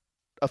not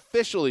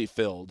officially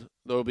filled,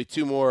 there will be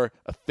 2 more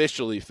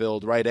officially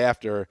filled right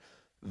after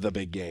the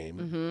big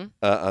game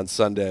on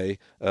Sunday,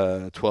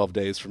 12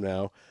 days from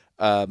now.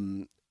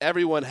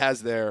 Everyone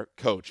has their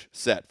coach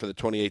set for the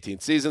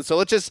 2018 season. So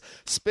let's just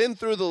spin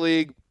through the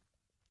league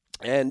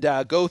and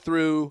go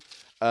through,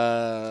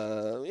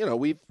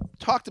 we've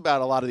talked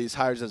about a lot of these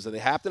hires as they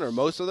happen, or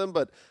most of them,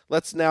 but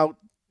let's now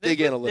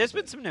dig in a little There's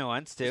bit. been some new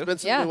ones, too. There's been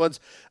some new ones.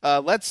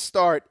 Let's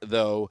start,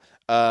 though,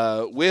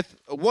 with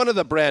one of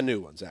the brand new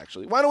ones,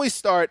 actually. Why don't we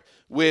start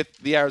with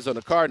the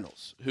Arizona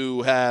Cardinals,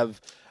 who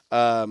have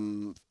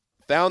found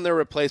their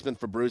replacement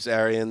for Bruce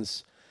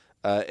Arians,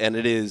 and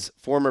it is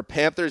former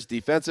Panthers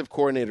defensive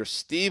coordinator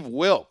Steve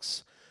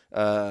Wilks.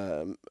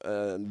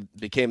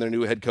 Became their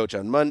new head coach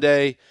on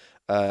Monday.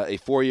 A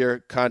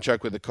 4-year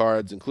contract with the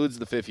Cards, includes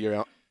the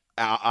 5th-year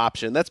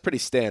option. That's pretty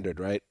standard,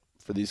 right,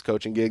 for these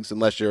coaching gigs,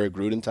 unless you're a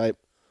Gruden type?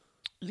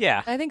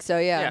 Yeah. I think so,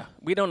 yeah.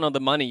 We don't know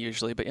the money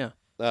usually, but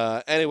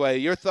yeah. Anyway,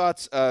 your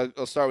thoughts,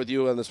 I'll start with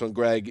you on this one,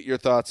 Greg. Your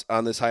thoughts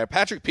on this hire.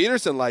 Patrick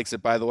Peterson likes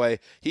it, by the way.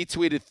 He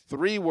tweeted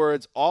 3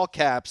 words, all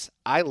caps,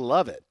 I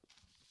love it.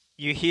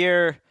 You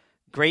hear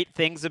great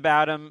things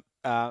about him.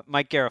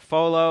 Mike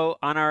Garafolo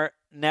on our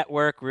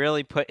network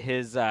really put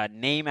his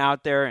name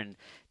out there and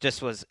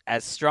just was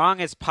as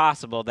strong as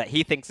possible that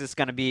he thinks this is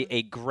going to be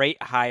a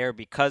great hire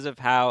because of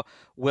how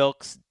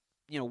Wilks,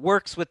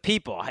 works with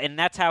people, and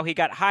that's how he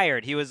got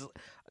hired. He was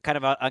kind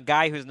of a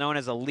guy who's known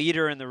as a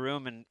leader in the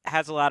room and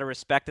has a lot of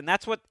respect, and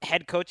that's what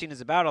head coaching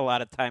is about a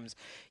lot of times.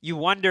 You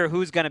wonder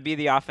who's going to be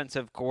the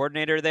offensive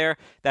coordinator there.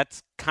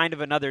 That's kind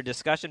of another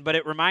discussion, but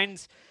it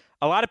reminds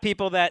a lot of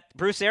people that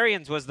Bruce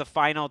Arians was the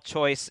final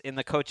choice in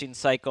the coaching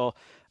cycle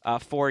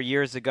 4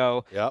 years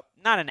ago. Yep.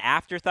 Not an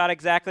afterthought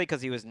exactly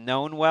because he was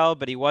known well,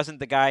 but he wasn't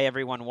the guy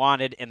everyone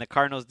wanted, and the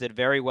Cardinals did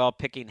very well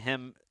picking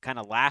him kind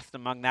of last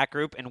among that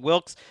group. And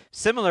Wilks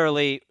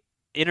similarly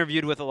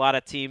interviewed with a lot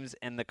of teams,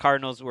 and the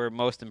Cardinals were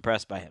most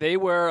impressed by him. They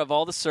were, of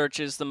all the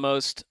searches, the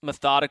most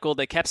methodical.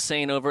 They kept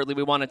saying overtly,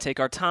 we want to take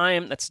our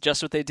time. That's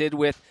just what they did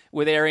with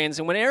Arians.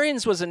 And when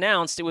Arians was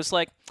announced, it was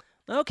like,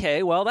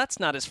 okay, well, that's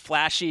not as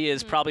flashy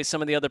as probably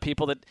some of the other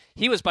people. That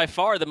he was by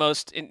far the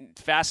most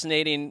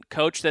fascinating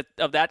coach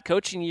of that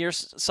coaching year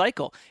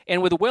cycle.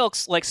 And with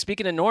Wilks, like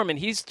speaking to Norman,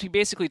 he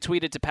basically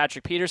tweeted to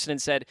Patrick Peterson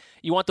and said,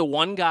 you want the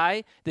one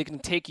guy that can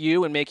take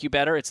you and make you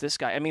better? It's this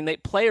guy. I mean,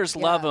 players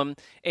love him.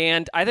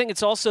 And I think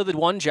it's also the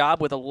one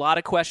job with a lot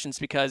of questions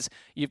because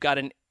you've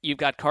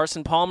got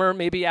Carson Palmer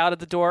maybe out of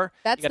the door.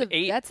 That's the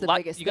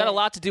biggest You got a thing.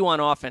 lot to do on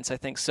offense, I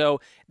think. So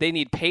they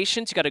need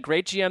patience. You got a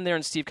great GM there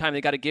in Steve Keim.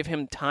 They got to give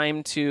him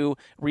time to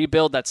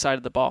rebuild that side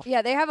of the ball.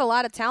 Yeah, they have a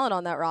lot of talent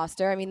on that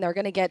roster. I mean, they're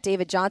going to get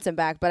David Johnson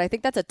back, but I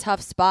think that's a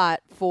tough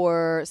spot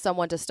for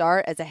someone to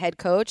start as a head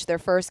coach, their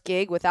first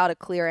gig without a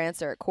clear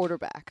answer at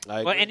quarterback.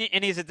 Well,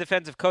 and he's a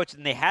defensive coach,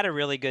 and they had a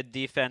really good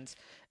defense,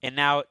 and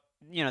now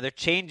they're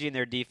changing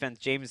their defense.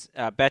 James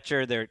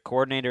Betcher, their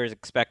coordinator, is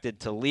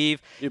expected to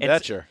leave.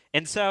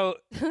 And so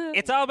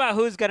it's all about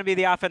who's going to be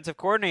the offensive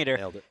coordinator.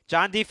 Nailed it.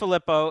 John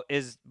DeFilippo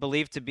is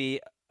believed to be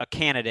a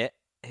candidate,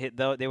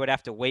 though they would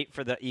have to wait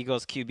for the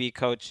Eagles QB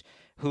coach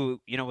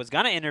who was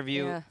going to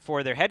interview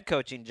for their head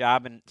coaching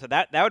job. And so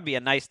that would be a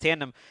nice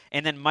tandem.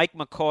 And then Mike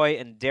McCoy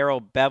and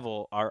Darrell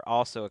Bevel are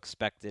also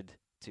expected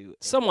to.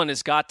 Someone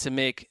has got to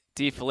make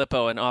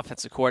DeFilippo an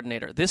offensive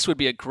coordinator. This would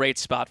be a great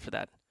spot for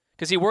that.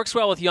 Because he works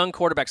well with young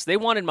quarterbacks. They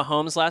wanted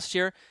Mahomes last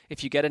year.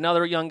 If you get if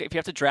you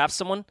have to draft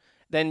someone,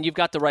 then you've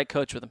got the right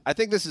coach with him. I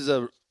think this is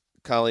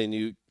Colleen,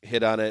 you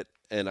hit on it,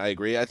 and I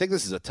agree. I think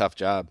this is a tough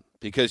job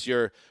because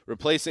you're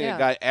replacing a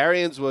guy.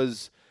 Arians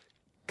was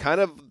kind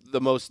of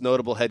the most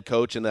notable head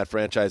coach in that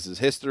franchise's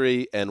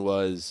history and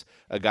was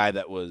a guy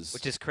that was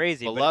which is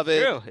crazy,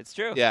 beloved. But it's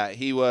true. Yeah,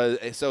 he was.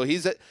 So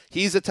he's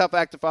a tough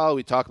act to follow.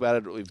 We've talked about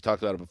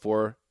it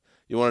before.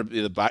 You want to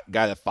be the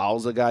guy that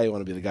follows the guy. You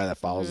want to be the guy that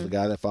follows the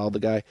guy that followed the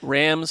guy.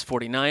 Rams,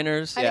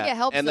 49ers. I think it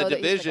helps, and though, the that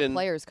he's like division, a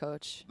players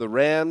coach. The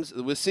Rams,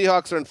 with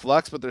Seahawks are in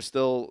flux, but they're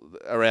still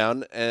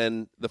around.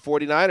 And the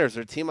 49ers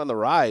are a team on the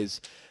rise.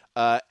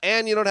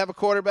 And you don't have a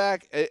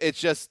quarterback. It's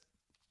just,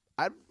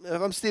 if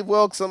I'm Steve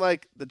Wilks, I'm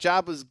like, the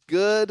job was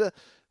good.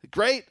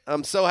 Great.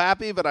 I'm so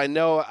happy, but I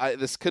know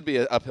this could be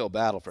an uphill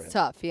battle for him. It's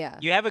tough, yeah.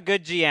 You have a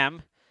good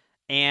GM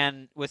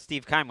and with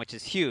Steve Keim, which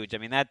is huge. I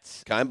mean,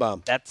 that's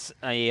Keimbaum. That's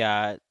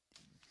a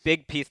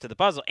big piece to the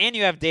puzzle. And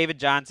you have David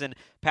Johnson,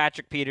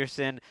 Patrick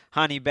Peterson,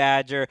 Honey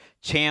Badger,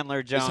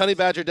 Chandler Jones. Is Honey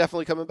Badger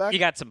definitely coming back? You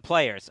got some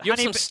players. You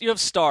have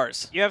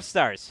stars. You have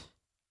stars.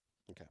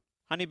 Okay.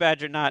 Honey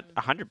Badger, not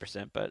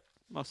 100%, but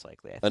most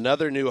likely. I think.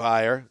 Another new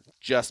hire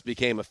just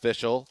became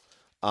official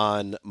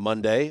on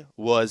Monday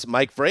was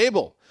Mike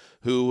Vrabel,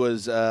 who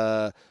was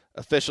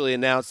officially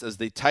announced as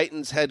the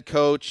Titans head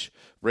coach.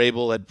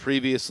 Vrabel had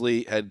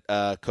previously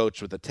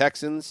coached with the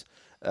Texans.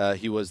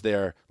 He was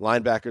their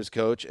linebackers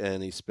coach,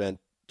 and he spent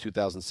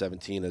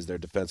 2017 as their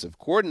defensive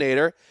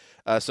coordinator.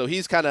 So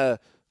he's kind of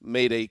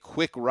made a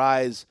quick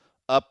rise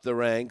up the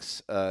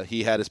ranks.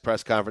 He had his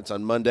press conference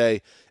on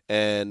Monday,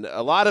 and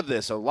a lot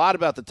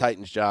about the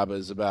Titans' job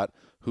is about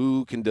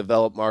who can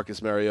develop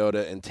Marcus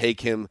Mariota and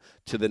take him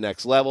to the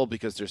next level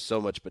because there's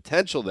so much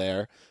potential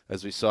there,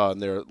 as we saw in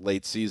their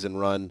late season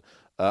run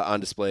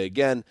on display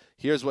again.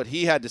 Here's what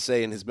he had to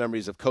say in his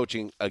memories of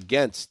coaching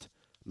against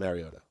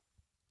Mariota.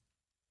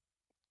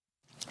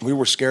 We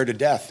were scared to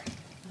death.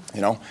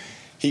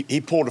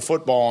 He pulled a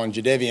football on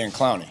Jadeveon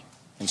Clowney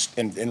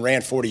and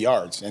ran 40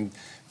 yards. And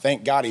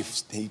thank God he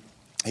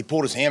he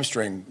pulled his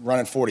hamstring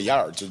running 40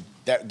 yards.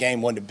 That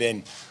game wouldn't have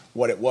been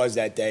what it was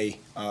that day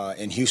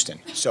in Houston.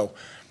 So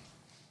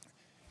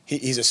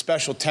he's a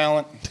special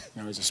talent.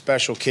 He's a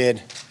special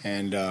kid,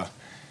 and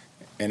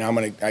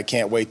I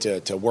can't wait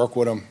to work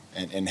with him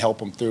and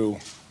help him through,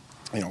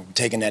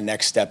 taking that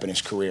next step in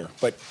his career.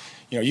 But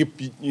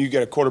you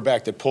get a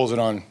quarterback that pulls it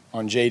on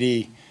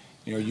JD.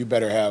 You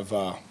better have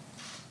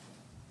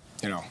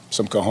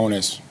some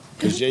cojones,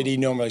 because JD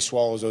normally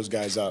swallows those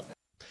guys up.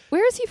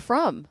 Where is he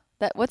from?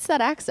 What's that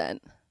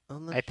accent?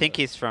 I think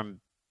he's from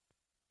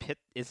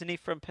isn't he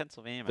from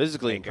Pennsylvania?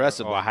 Physically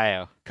impressive.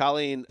 Ohio.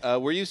 Colleen,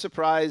 were you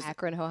surprised?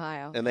 Akron,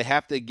 Ohio. And they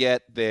have to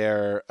get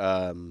their,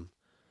 the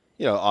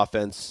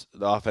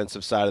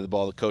offensive side of the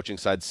ball, the coaching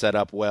side set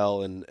up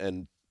well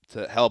and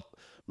to help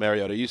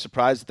Mariota. Are you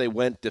surprised that they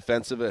went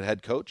defensive at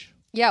head coach?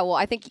 Yeah, well,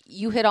 I think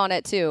you hit on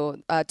it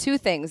too. Two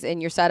things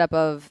in your setup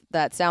of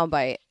that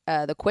soundbite.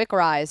 The quick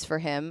rise for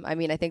him. I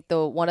mean, I think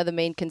one of the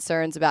main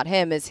concerns about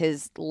him is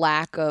his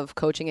lack of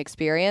coaching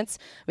experience.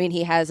 I mean,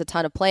 he has a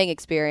ton of playing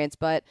experience,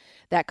 but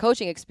that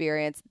coaching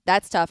experience,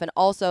 that's tough. And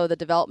also the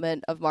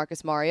development of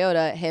Marcus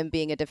Mariota, him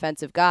being a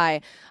defensive guy.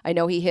 I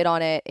know he hit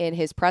on it in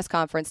his press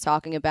conference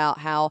talking about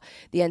how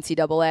the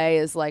NCAA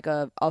is like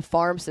a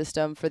farm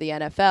system for the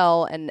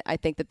NFL. And I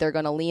think that they're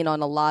going to lean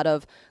on a lot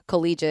of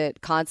collegiate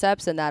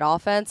concepts in that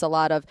offense. A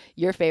lot of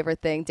your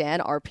favorite thing,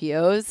 Dan,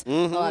 RPOs,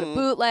 a lot of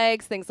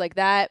bootlegs, things like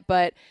that.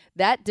 But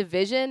that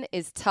division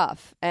is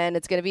tough, and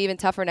it's going to be even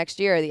tougher next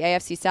year. The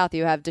AFC South,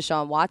 you have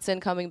Deshaun Watson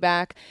coming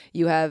back.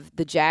 You have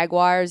the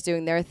Jaguars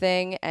doing their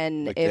thing.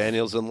 And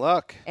McDaniels and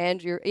Luck.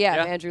 If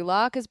Andrew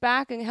Luck is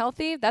back and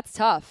healthy, that's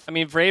tough. I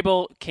mean,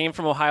 Vrabel came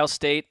from Ohio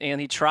State, and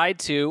he tried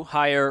to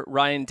hire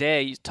Ryan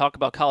Day. You talk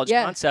about college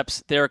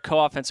concepts. They're a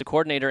co-offensive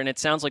coordinator, and it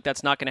sounds like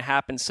that's not going to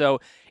happen.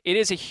 So it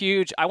is a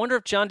huge – I wonder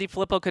if John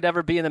DeFilippo could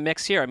ever be in the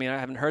mix here. I mean, I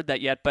haven't heard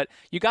that yet, but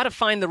you got to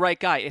find the right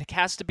guy. It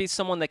has to be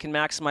someone that can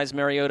maximize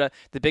Mariota.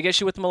 The big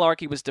issue with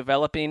Mularkey was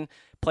developing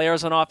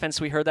players on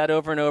offense. We heard that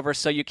over and over.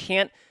 So you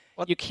can't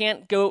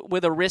go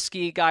with a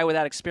risky guy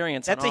without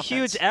experience. That's a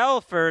huge L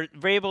for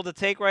Vrabel to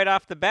take right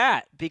off the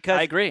bat, because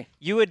I agree.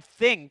 You would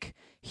think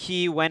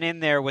he went in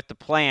there with the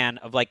plan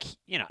of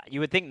you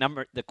would think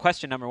the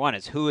question number one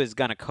is who is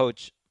going to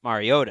coach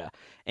Mariota,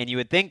 and you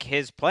would think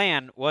his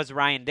plan was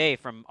Ryan Day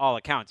from all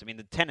accounts. I mean,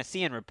 the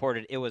Tennessean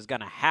reported it was going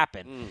to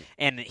happen,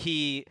 and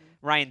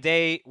Ryan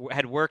Day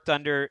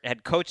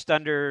had coached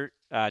under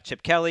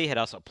Chip Kelly, had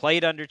also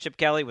played under Chip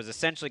Kelly, was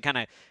essentially kind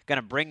of going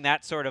to bring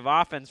that sort of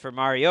offense for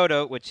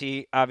Mariota, which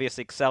he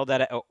obviously excelled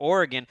at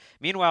Oregon.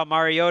 Meanwhile,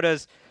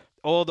 Mariota's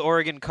old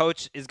Oregon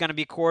coach is going to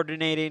be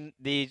coordinating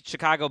the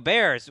Chicago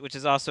Bears, which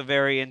is also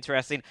very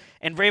interesting.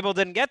 And Vrabel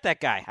didn't get that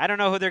guy. I don't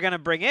know who they're going to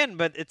bring in,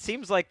 but it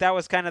seems like that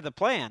was kind of the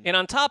plan. And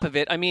on top of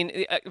it, I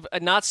mean,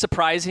 not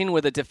surprising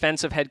with a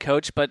defensive head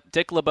coach, but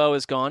Dick LeBeau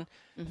is gone.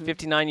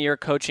 59-year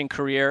coaching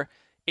career.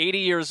 80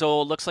 years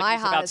old. Looks like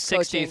he's about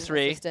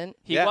 63.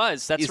 He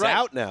was. That's he's right. He's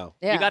out now.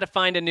 Yeah. You got to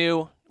find a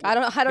new. I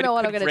don't know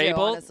what I'm going to do,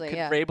 honestly. Could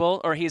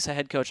Vrabel, or he's a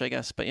head coach, I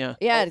guess, but yeah.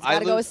 Yeah, it's got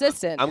to go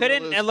assistant.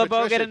 Couldn't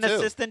LeBeau get an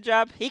assistant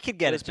job? He could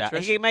get a job.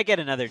 Patricia? He might get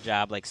another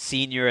job, like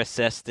senior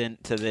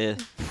assistant to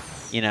the,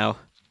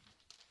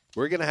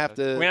 We're going to have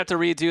to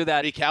redo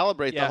that.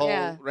 Recalibrate the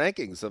whole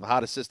rankings of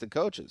hot assistant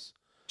coaches.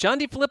 John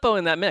DeFilippo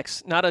in that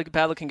mix. Not a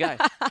bad-looking guy.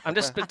 I'm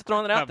just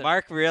throwing it out there.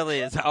 Mark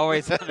really is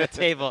always on the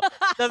table.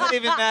 Doesn't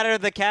even matter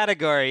the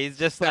category. He's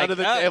just under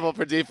the table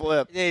for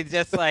DeFlip. He's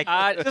just like,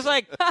 it's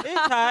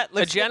hot.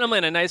 A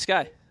gentleman, a nice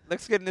guy.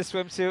 Looks good in the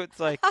swimsuit. It's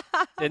like,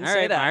 didn't all say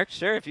right, that. Mark.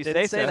 Sure, if you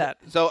didn't say that.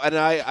 So, and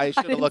I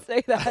should have looked.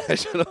 Say that. I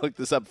should have looked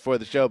this up before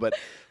the show. But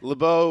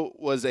LeBeau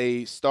was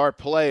a star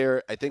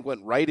player. I think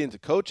went right into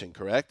coaching.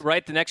 Correct.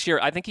 Right. The next year,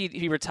 I think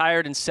he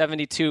retired in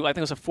 '72. I think it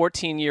was a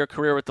 14-year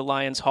career with the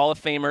Lions. Hall of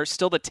Famer.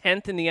 Still the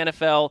 10th in the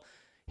NFL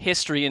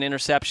history in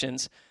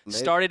interceptions.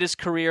 Amazing. Started his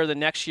career the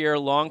next year.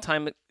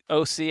 Longtime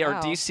OC or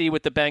DC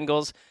with the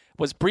Bengals.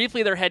 Was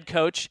briefly their head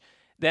coach.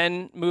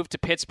 Then moved to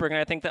Pittsburgh.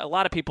 And I think that a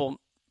lot of people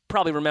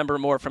probably remember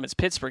more from his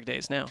Pittsburgh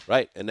days now.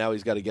 Right, and now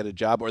he's got to get a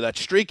job or that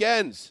streak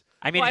ends.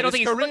 I mean, I don't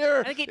think his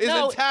career is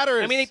in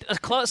tatters. I mean,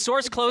 a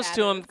source close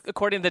to him,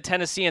 according to the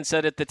Tennessean,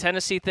 said if the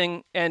Tennessee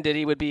thing ended,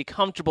 he would be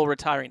comfortable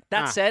retiring.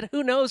 That said,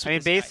 who knows? I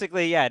mean,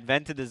 basically,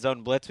 invented the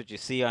zone blitz, which you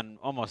see on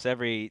almost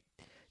every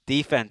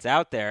defense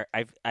out there.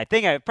 I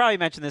think I've probably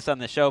mentioned this on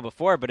the show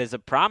before, but is a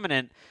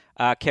prominent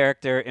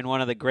character in one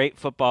of the great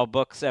football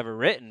books ever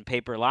written,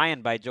 Paper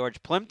Lion by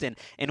George Plimpton,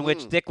 in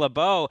which Dick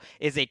LeBeau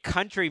is a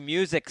country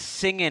music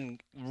singing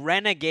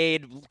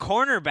renegade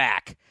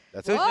cornerback.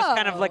 That's so it's just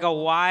kind of like a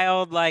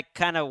wild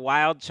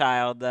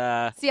child.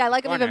 See, I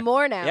like him even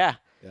more now. Yeah.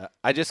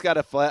 I just got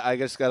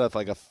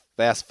a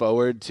fast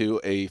forward to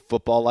a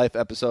Football Life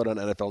episode on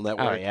NFL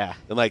Network. Oh yeah.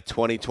 In like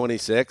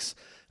 2026,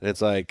 and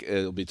it's like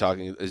it'll be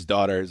talking. His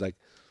daughter is like,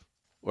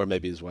 or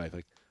maybe his wife,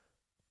 like,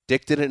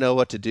 Dick didn't know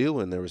what to do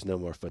when there was no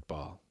more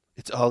football.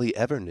 It's all he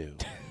ever knew.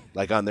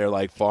 like on their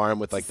like farm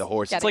with like the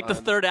horses. It's like the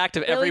third act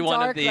of really every one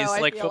of dark, these though,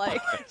 like I feel football.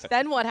 like.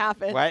 Then what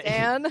happened, What?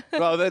 Dan?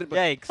 Well, then,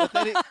 Yikes.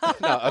 then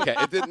no, okay.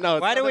 It didn't. No.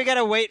 Why do we got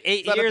to wait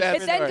 8 not a years? bad It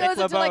then story. goes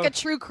into like a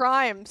true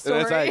crime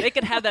story. like- They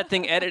could have that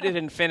thing edited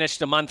and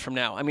finished a month from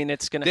now. I mean,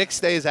 it's gonna. Dick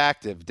stays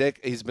active. Dick,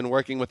 he's been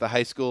working with the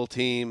high school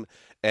team,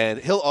 and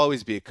he'll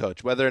always be a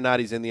coach, whether or not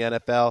he's in the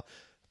NFL.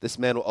 This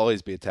man will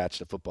always be attached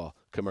to football.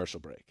 Commercial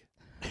break.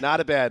 Not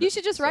a bad. You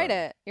should just write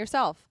story. it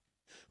yourself.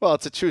 Well,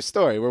 it's a true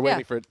story. We're waiting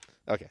Yeah. for it.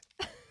 Okay.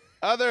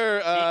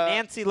 Other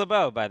Nancy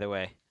LeBeau, by the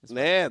way.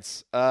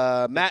 Nance,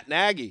 Matt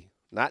Nagy,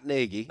 not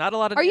Nagy. Not a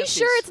lot of. Are you Nancy's.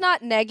 sure it's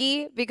not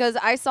Nagy? Because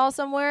I saw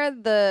somewhere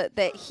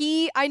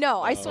I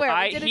know, I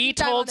swear. we did a He deep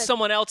dive on told this.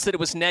 someone else that it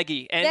was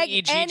Nagy, Neg-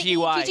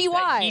 N-E-G-G-Y.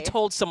 N-E-G-G-Y. He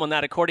told someone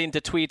that according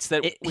to tweets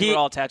that we were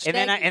all attached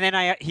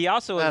to. He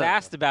also was I don't know.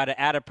 asked about it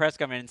at a press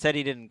conference and said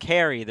he didn't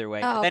care either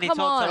way. Oh, then he come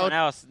told on. someone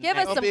else. Give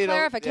us Don't some be-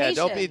 clarification.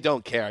 Don't be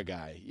don't care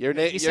guy. Your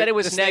name. He said it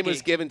was this name Nagy.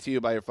 was given to you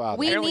by your father.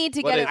 We need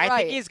to What get is- it I right.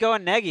 think he's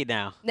going Nagy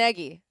now.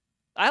 Nagy.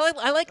 I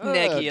like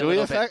Nagy a do we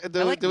little bit.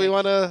 do, I like do we Nagy.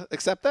 want to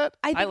accept that?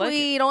 I think like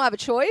we don't have a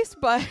choice,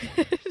 but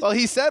Well,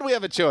 he said we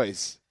have a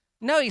choice,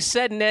 No, he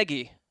said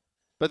Nagy.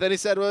 but then he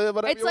said, "Well,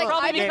 whatever It's you like, want."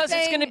 Probably I've been because it's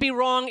saying- going to be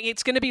wrong.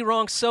 It's going to be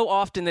wrong so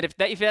often that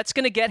if that's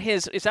going to get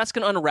if that's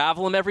going to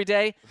unravel him every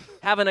day,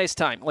 have a nice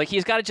time. Like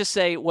he's got to just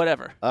say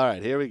whatever. All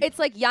right, here we go. it's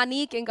like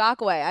Yannick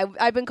Ngakoue.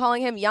 I've been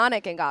calling him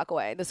Yannick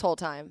Ngakoue this whole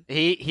time.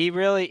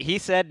 He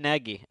said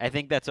Nagy. I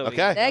think that's what we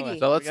Okay, Nagy.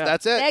 so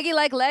that's it. Nagy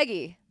like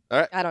leggy. All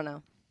right, I don't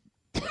know.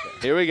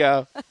 here we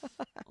go.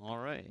 All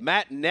right.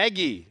 Matt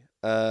Nagy.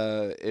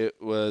 It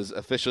was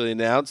officially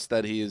announced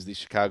that he is the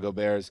Chicago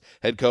Bears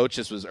head coach.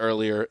 This was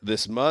earlier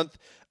this month.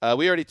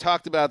 We already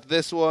talked about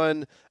this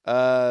one,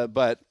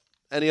 but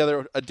any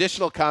other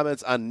additional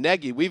comments on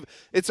Nagy?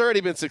 It's already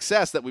been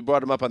success that we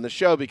brought him up on the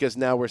show because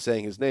now we're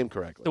saying his name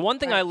correctly. The one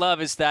thing I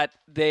love is that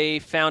they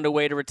found a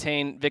way to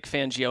retain Vic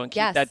Fangio and keep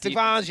Yes. that Vic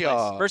defense in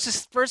Fangio.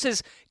 place.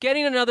 Versus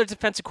getting another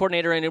defensive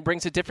coordinator and it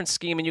brings a different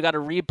scheme and you got to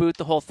reboot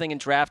the whole thing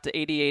and draft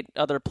 88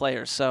 other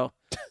players. So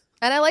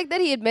And I like that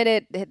he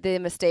admitted the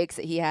mistakes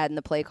that he had in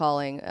the play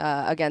calling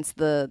against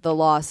the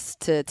loss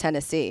to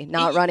Tennessee,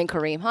 not running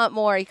Kareem Hunt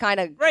more. He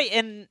kind of Right,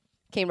 and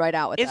came right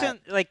out with that.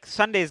 isn't like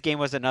Sunday's game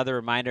was another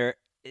reminder.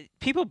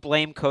 People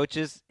blame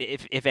coaches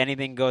if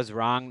anything goes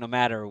wrong, no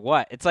matter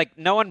what. It's like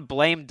no one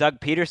blamed Doug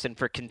Peterson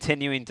for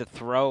continuing to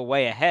throw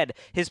way ahead.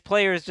 His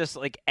players just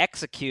like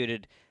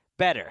executed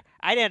better.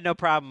 I had no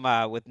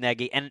problem with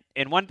Nagy. And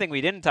one thing we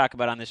didn't talk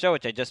about on the show,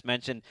 which I just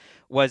mentioned,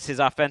 was his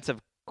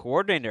offensive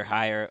coordinator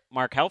hire,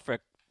 Mark Helfrich,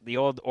 the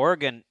old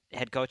Oregon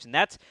head coach. And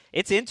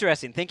it's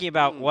interesting thinking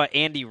about what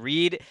Andy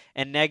Reid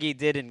and Nagy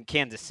did in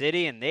Kansas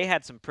City, and they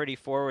had some pretty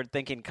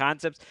forward-thinking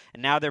concepts.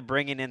 And now they're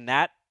bringing in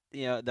that,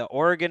 the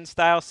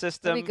Oregon-style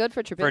system. It'll be good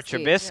for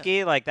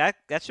Trubisky. Like that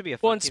should be a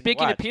fun well, and team to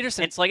speaking of watch.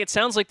 Peterson, it's like it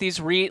sounds like these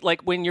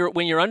when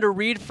you're under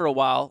Reid for a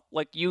while,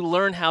 like you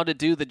learn how to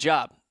do the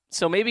job.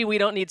 So maybe we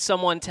don't need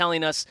someone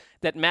telling us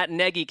that Matt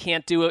Nagy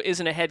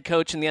isn't a head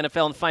coach in the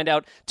NFL and find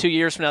out 2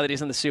 years from now that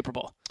he's in the Super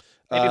Bowl.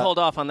 Maybe hold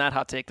off on that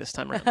hot take this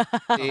time around.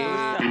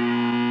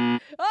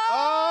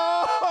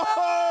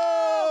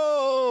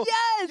 Oh!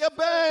 Yes! You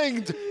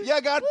banged!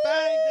 You got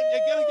banged and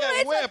you're going to get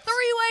It's whipped! a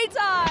three-way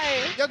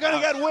tie. You're going to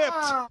get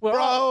whipped,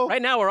 bro!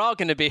 Right now, we're all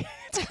going to be.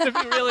 It's going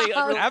to be really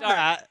I'm dark.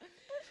 not.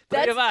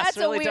 Three of us, That's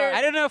a really weird. dark.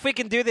 I don't know if we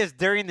can do this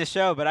during the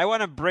show, but I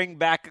want to bring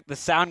back the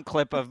sound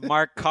clip of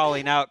Mark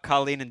calling out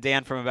Colleen and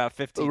Dan from about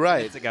 15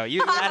 minutes ago.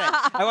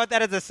 I want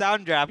that as a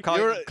sound drop. Calling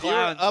You're them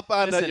clowns. up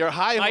on Listen, your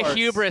high my horse.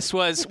 hubris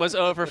was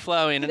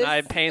overflowing, and This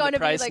I'm is paying gonna the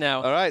be price like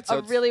now. All right, so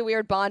A really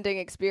weird bonding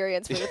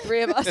experience for the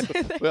three of us.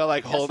 we're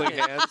like holding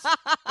hands.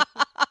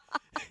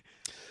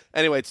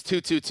 Anyway, it's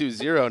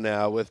 2-2-2-0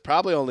 now with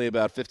probably only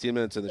about 15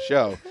 minutes in the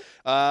show.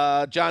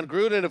 John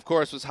Gruden, of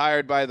course, was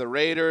hired by the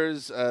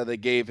Raiders. They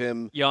gave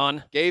him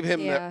Yawn.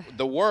 Yeah.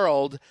 the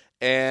world.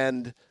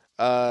 And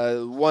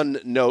one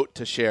note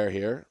to share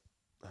here.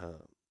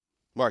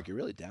 Mark, you're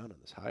really down on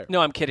this hire.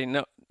 No, I'm kidding.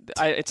 No,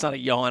 it's not a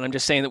yawn. I'm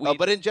just saying that we.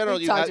 But in general,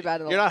 We've talked about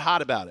it a you're lot. not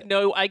hot about it.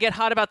 No, I get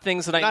hot about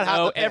things that Not I hot in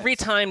know. the pants. Every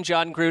time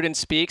John Gruden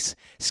speaks,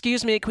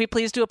 excuse me, can we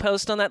please do a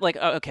post on that? Like,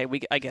 oh, okay,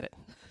 I get it.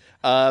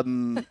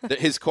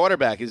 His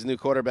new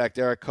quarterback,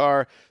 Derek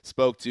Carr,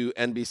 spoke to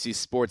NBC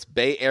Sports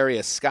Bay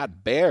Area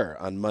Scott Bair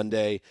on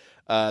Monday.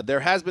 There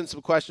has been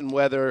some question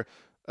whether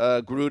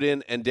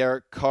Gruden and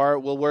Derek Carr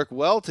will work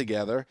well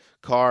together.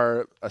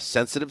 Carr, a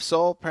sensitive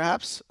soul,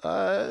 perhaps.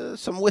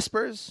 Some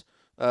whispers.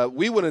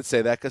 We wouldn't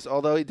say that because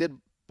although he did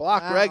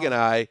block Greg and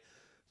I,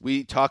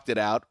 we talked it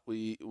out.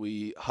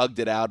 We hugged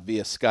it out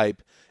via Skype,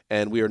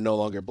 and we are no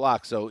longer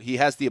blocked. So he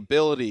has the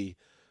ability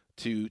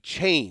to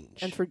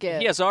change and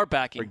forgive. He has our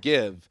backing.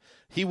 forgive.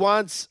 He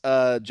wants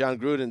John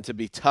Gruden to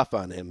be tough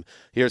on him.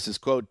 Here's his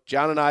quote.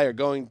 John and I are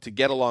going to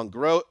get along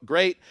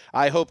great.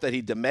 I hope that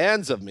he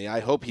demands of me.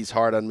 I hope he's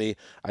hard on me.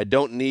 I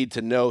don't need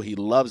to know he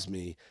loves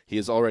me. He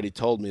has already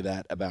told me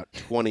that about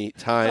 20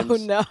 times. Oh,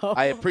 no.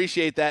 I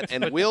appreciate that,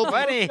 and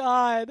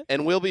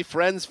we'll be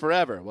friends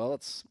forever. Well,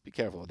 let's be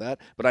careful with that.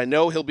 But I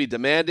know he'll be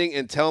demanding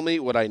and tell me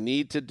what I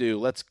need to do.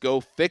 Let's go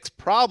fix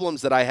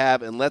problems that I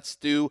have, and let's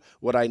do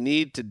what I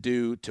need to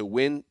do to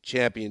win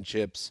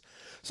championships.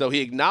 So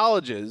he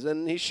acknowledges,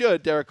 and he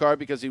should, Derek Carr,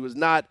 because he was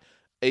not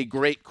a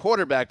great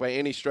quarterback by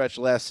any stretch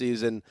last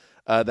season,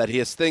 that he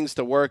has things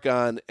to work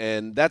on,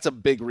 and that's a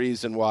big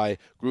reason why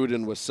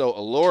Gruden was so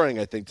alluring,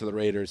 I think, to the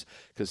Raiders,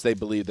 because they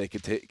believe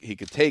he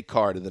could take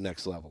Carr to the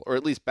next level, or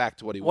at least back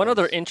to what he was. One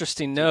other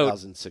interesting note,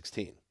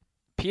 2016.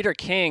 Peter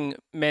King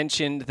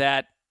mentioned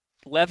that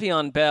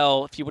Le'Veon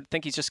Bell, if you would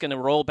think he's just going to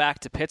roll back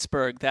to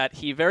Pittsburgh, that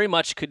he very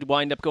much could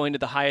wind up going to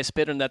the highest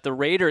bidder, and that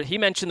he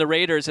mentioned the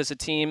Raiders as a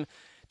team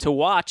to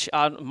watch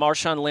on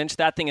Marshawn Lynch.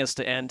 That thing is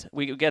to end.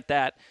 We get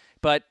that.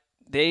 But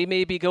they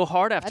maybe go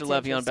hard after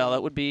Le'Veon Bell.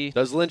 That would be.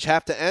 Does Lynch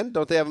have to end?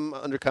 Don't they have him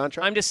under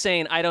contract? I'm just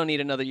saying I don't need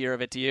another year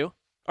of it. Do you?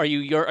 Are you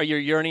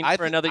yearning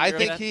for another year? I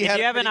think of that? he had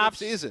a pretty good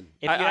season.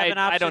 If you have an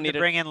option don't need to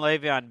bring in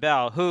Le'Veon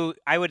Bell, who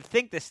I would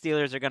think the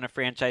Steelers are going to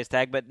franchise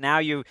tag, but now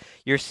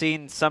you're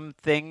seeing some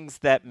things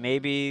that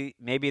maybe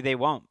they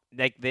won't.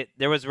 Like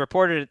there was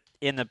reported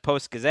in the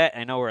Post-Gazette,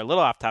 I know we're a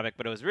little off topic,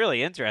 but it was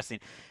really interesting,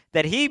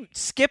 that he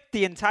skipped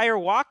the entire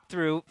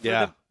walkthrough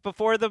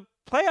before the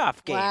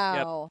playoff game.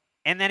 Wow. Yep.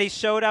 And then he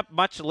showed up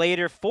much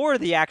later for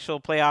the actual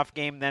playoff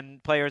game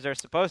than players are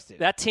supposed to.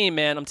 That team,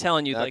 man, I'm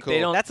telling you, cool. they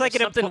don't. That's like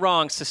something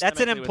wrong.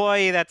 That's an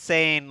employee that's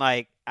saying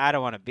like, I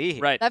don't want to be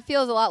here. Right. That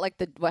feels a lot like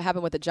what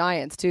happened with the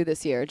Giants too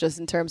this year, just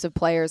in terms of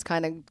players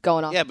kind of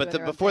going off. Yeah, but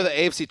before the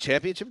AFC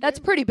Championship game? That's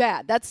pretty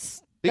bad.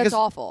 That's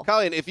awful.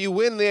 Colleen, if you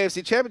win the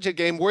AFC Championship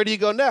game, where do you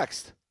go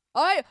next?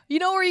 All right, you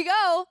know where you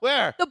go?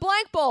 Where? The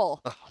blank bowl.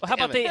 Well, how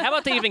about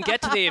they even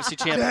get to the AFC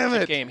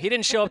Championship game? He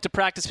didn't show up to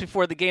practice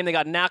before the game. They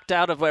got knocked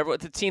out of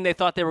the team they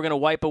thought they were going to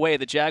wipe away,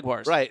 the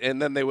Jaguars. Right, and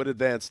then they would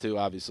advance to,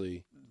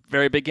 obviously.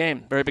 Very big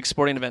game. Very big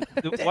sporting event.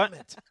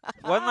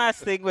 One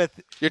last thing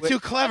with... You're too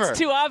clever. It's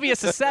too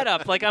obvious a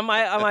setup. Like, I'm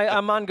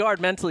on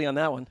guard mentally on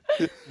that one.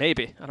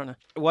 Maybe. I don't know.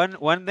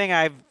 One thing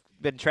I've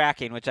been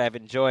tracking, which I've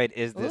enjoyed,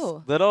 is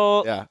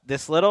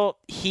this little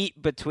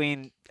heat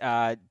between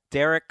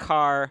Derek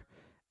Carr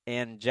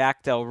and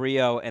Jack Del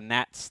Rio and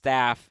that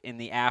staff in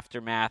the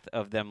aftermath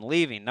of them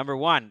leaving. Number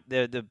one,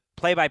 the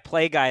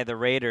play-by-play guy of the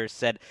Raiders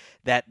said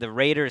that the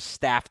Raiders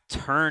staff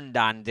turned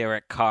on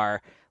Derek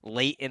Carr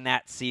late in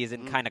that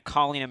season, kind of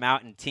calling him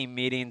out in team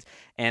meetings,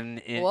 and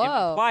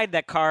implied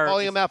that Carr...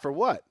 Calling him out for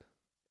what?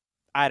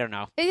 I don't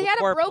know. He had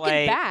a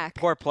broken back.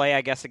 Poor play,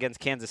 I guess, against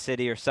Kansas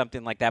City or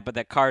something like that. But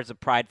that Carr's a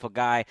prideful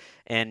guy,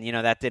 and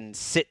that didn't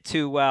sit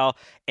too well.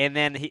 And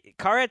then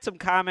Carr had some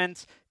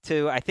comments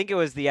to, I think it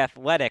was The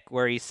Athletic,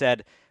 where he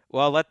said,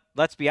 "Well,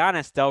 let's be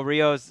honest. Del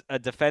Rio's a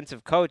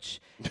defensive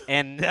coach,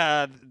 and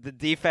the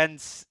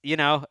defense, he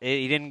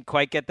didn't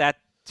quite get that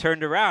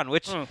turned around,"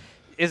 which."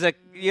 Is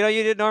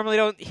you normally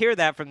don't hear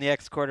that from the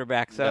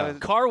ex-quarterback. So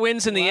Carr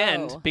wins in the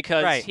end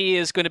because he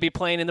is going to be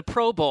playing in the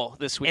Pro Bowl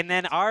this week. And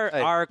then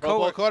our Pro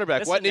Bowl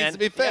quarterback. What needs to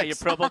be fixed? Yeah, your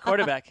Pro Bowl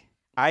quarterback.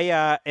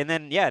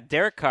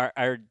 Derek Carr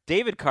or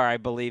David Carr, I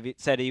believe,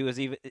 said he was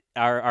even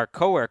our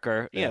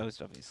coworker. Yeah,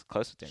 he's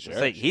close with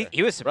him.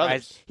 He was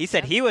surprised. Brothers. He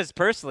said he was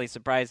personally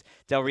surprised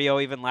Del Rio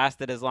even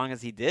lasted as long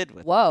as he did.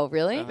 Whoa,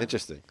 really?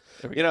 Interesting.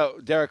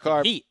 Derek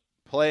Carr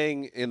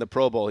playing in the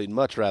Pro Bowl, he'd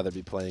much rather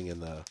be playing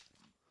in the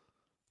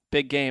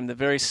big game, the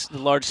very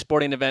large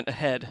sporting event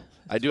ahead.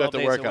 I do have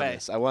to work on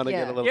this. I want to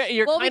get a little. Yeah,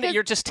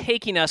 you're just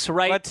taking us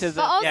right to the.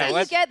 But also,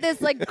 you get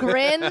this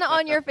grin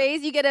on your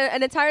face. You get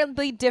an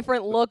entirely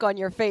different look on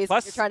your face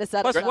when you're trying to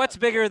set plus, up. What's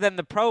bigger than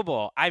the Pro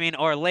Bowl? I mean,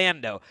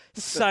 Orlando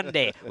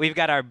Sunday. We've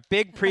got our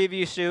big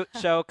preview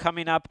show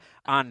coming up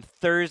on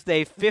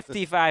Thursday.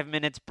 55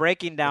 minutes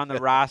breaking down the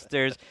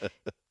rosters.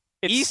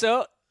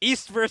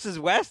 East versus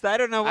West. I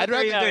don't know what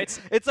they're doing.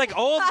 It's like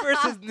old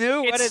versus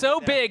new. It's so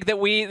big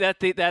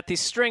that the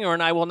stringer,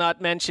 and I will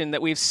not mention,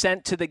 that we've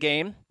sent to the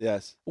game.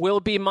 Yes. Will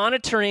be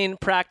monitoring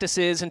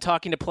practices and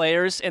talking to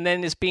players, and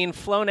then is being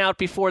flown out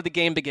before the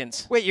game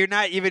begins. Wait, you're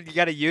not even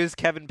got to use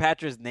Kevin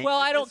Patra's name. Well,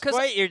 I don't.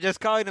 Wait, you're just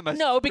calling him a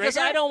no, because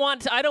stringer? I don't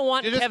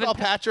want You just Kevin call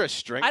Patra a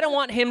stringer? I don't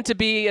want him to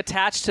be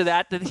attached to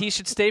that he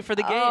should stay for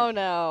the game. Oh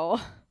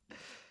no.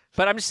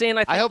 But I'm just saying,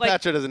 I hope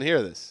Patra doesn't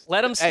hear this.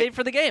 Let him stay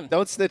for the game.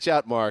 Don't snitch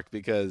out Mark,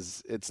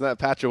 because it's not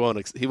Patra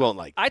he won't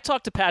like it. I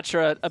talk to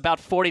Patra about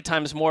 40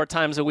 times more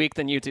times a week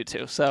than you do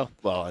too. So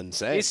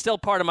insane. He's still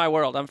part of my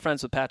world. I'm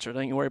friends with Patra.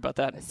 Don't you worry about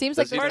that. It seems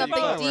like there's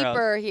something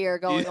deeper here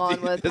going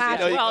on with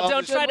Patra. Well,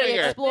 don't try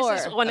to explore.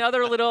 This is one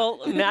other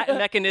little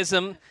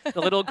mechanism, the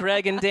little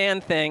Greg and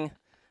Dan thing.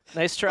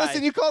 Nice try.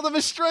 Listen, you called him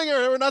a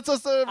stringer. We're not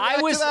supposed to react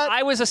to that.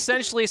 I was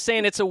essentially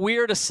saying it's a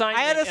weird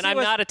assignment, and I'm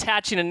not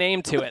attaching a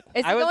name to it.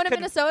 Is he going to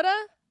Minnesota?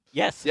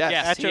 Yes.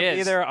 Yes, Patra he will is.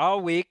 be there all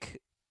week.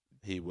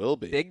 He will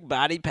be. Big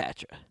body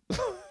Patra.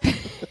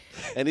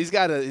 And he's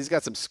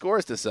got some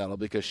scores to settle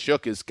because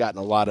Shook has gotten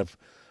a lot of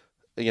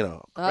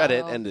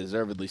credit, and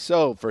deservedly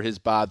so, for his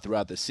bod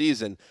throughout the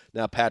season.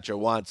 Now Patra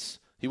wants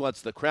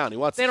the crown.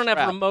 They don't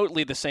have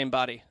remotely the same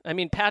body. I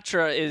mean,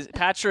 Patra is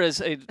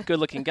a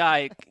good-looking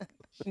guy.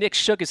 Nick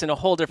Shook is in a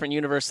whole different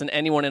universe than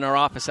anyone in our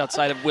office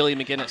outside of Willie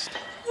McGinnis.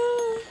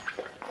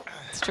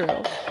 It's true.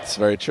 It's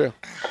very true.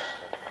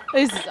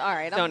 This is all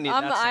right.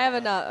 I have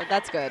enough.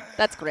 That's good.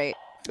 That's great.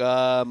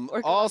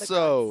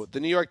 Also, the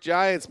New York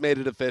Giants made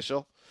it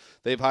official.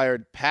 They've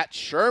hired Pat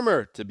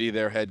Shurmur to be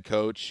their head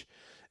coach.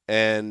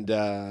 And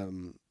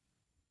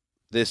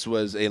this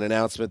was an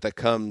announcement that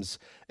comes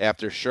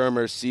after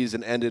Shurmur's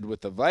season ended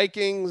with the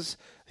Vikings.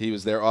 He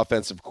was their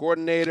offensive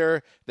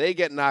coordinator. They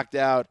get knocked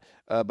out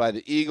by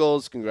the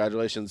Eagles.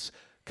 Congratulations,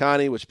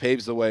 Connie, which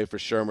paves the way for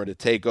Shurmur to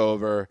take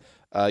over.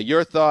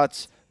 Your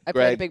thoughts, I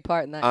Greg, played a big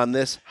part in that. on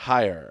this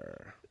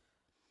hire?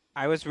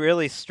 I was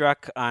really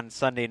struck on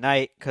Sunday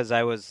night because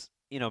I was,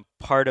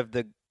 part of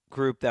the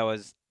group that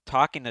was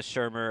talking to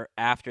Shurmur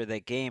after the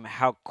game,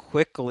 how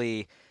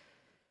quickly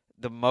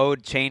the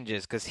mode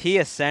changes, because he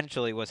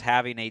essentially was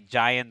having a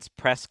Giants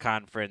press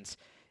conference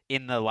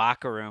in the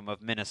locker room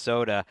of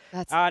Minnesota.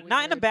 That's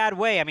not in a bad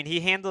way. I mean, he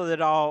handled it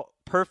all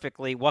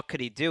perfectly. What could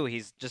he do?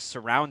 He's just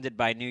surrounded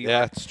by New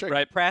York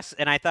press,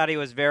 and I thought he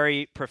was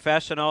very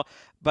professional.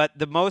 But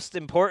the most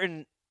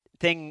important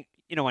thing,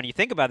 when you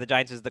think about the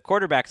Giants, is the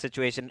quarterback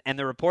situation, and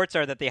the reports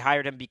are that they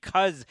hired him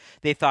because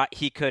they thought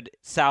he could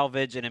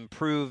salvage and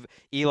improve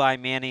Eli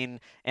Manning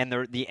and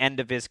the end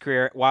of his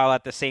career, while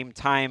at the same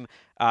time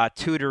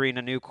tutoring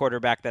a new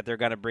quarterback that they're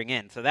going to bring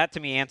in. So that, to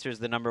me, answers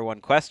the number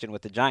one question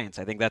with the Giants.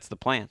 I think that's the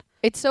plan.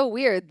 It's so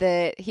weird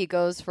that he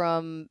goes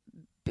from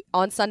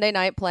on Sunday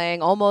night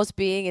playing, almost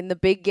being in the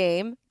big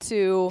game,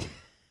 to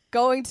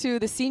going to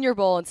the Senior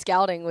Bowl and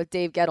scouting with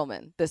Dave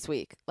Gettleman this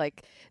week.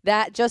 Like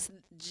that, just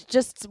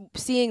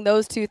seeing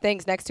those two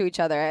things next to each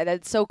other,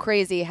 it's so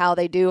crazy how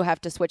they do have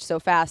to switch so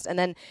fast. And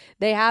then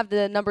they have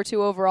the number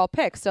 2 overall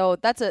pick. So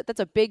that's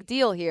a big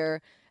deal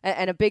here,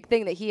 and a big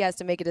thing that he has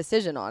to make a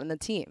decision on in the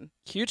team.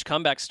 Huge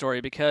comeback story,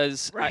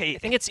 because I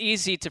think it's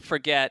easy to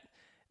forget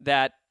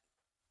that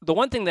the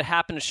one thing that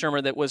happened to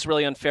Shurmur that was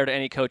really unfair to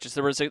any coach is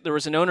there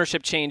was an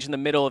ownership change in the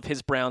middle of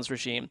his Browns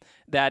regime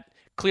that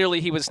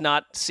clearly he was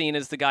not seen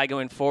as the guy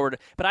going forward.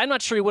 But I'm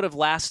not sure he would have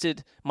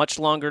lasted much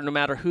longer no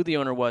matter who the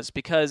owner was,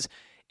 because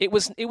it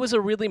was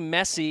a really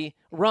messy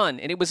run.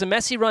 And it was a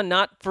messy run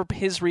not for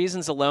his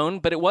reasons alone,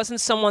 but it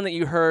wasn't someone that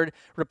you heard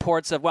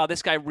reports of, wow,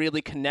 this guy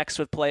really connects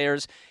with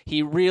players.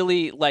 He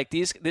really,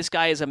 this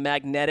guy is a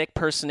magnetic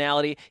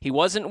personality. He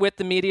wasn't with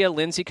the media.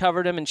 Lindsay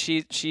covered him, and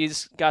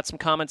she's got some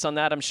comments on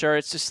that, I'm sure.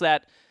 It's just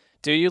that.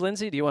 Do you,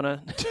 Lindsay? Do you want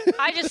to?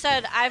 I just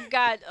said I've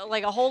got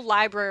a whole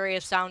library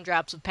of sound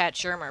drops with Pat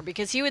Shurmur,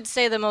 because he would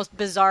say the most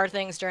bizarre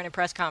things during a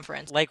press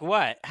conference. Like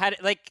what? How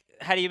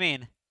do you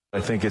mean? I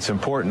think it's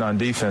important on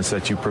defense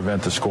that you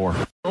prevent the score.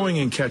 Throwing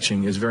and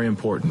catching is very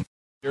important.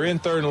 You're in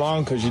 3rd and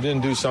long because you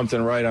didn't do something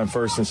right on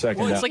 1st and 2nd down.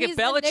 Well, it's like if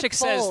Belichick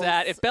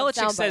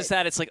says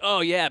that, it's like,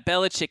 oh yeah,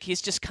 Belichick,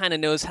 he's just kind of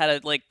knows how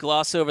to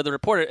gloss over the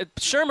reporter.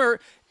 Shurmur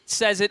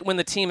says it when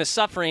the team is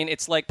suffering.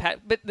 It's like Pat,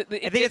 but I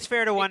think it's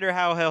fair to wonder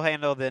how he'll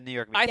handle the New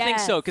York media. I think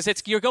so, because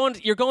you're going.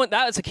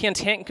 That is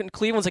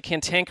Cleveland's a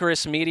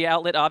cantankerous media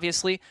outlet.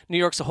 Obviously, New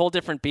York's a whole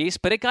different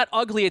beast. But it got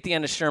ugly at the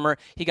end of Shurmur.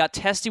 He got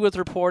testy with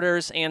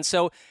reporters, and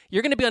so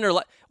you're going to be under.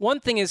 One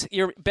thing is,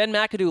 Ben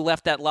McAdoo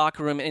left that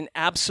locker room in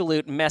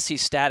absolute messy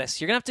status.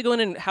 You're going to have to go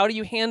in and how do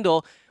you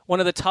handle one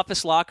of the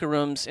toughest locker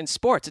rooms in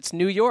sports? It's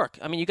New York.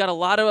 I mean, you got a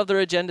lot of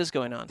other agendas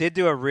going on. Did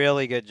do a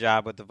really good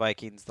job with the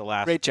Vikings the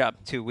last Great job.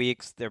 2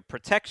 weeks. Their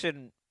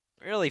protection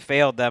really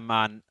failed them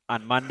on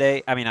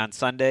Sunday.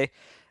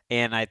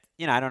 And I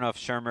don't know if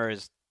Shurmur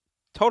is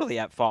totally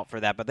at fault for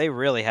that, but they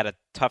really had a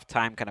tough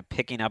time kind of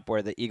picking up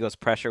where the Eagles'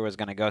 pressure was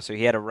going to go. So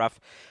he had a rough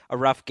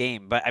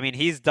game. But I mean,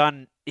 he's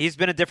been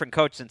a different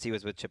coach since he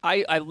was with Chip.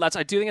 I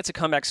do think it's a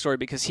comeback story,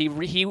 because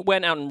he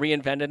went out and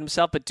reinvented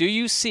himself. But do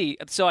you see?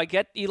 So I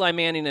get Eli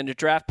Manning and a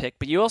draft pick,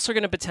 but you're also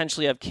going to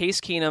potentially have Case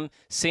Keenum,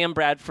 Sam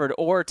Bradford,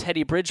 or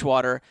Teddy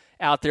Bridgewater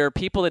out there,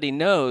 people that he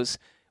knows.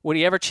 Would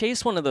he ever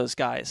chase one of those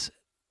guys?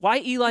 Why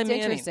Eli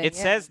Manning? It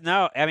says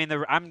no. I mean,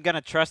 I'm going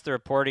to trust the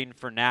reporting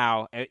for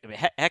now.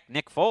 Heck,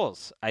 Nick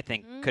Foles, I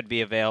think, could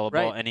be available.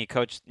 Right. And he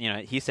coached,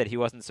 he said he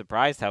wasn't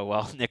surprised how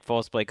well Nick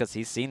Foles played, because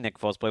he's seen Nick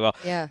Foles play well.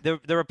 Yeah.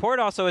 The report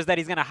also is that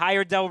he's going to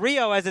hire Del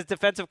Rio as his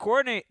defensive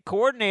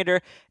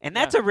coordinator, and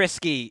that's a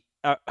risky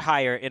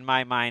hire in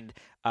my mind,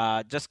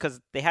 just because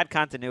they had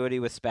continuity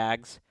with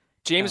Spags.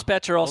 James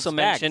Bettcher also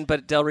mentioned,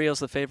 but Del Rio's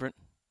the favorite.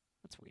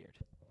 That's weird.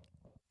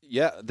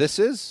 Yeah, this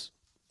is,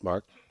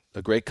 Mark,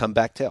 a great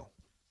comeback tale.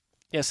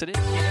 Yes, it is.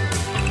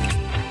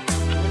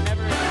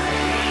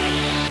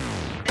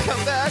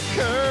 Comeback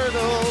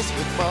Kernels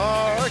with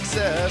Mark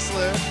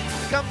Sessler.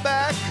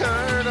 Comeback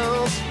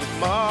Kernels with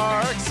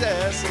Mark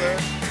Sessler.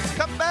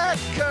 Comeback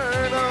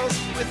Kernels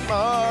with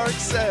Mark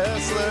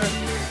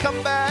Sessler.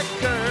 Comeback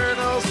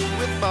Kernels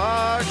with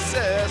Mark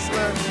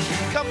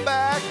Sessler.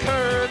 Comeback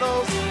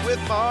Kernels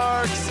with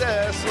Mark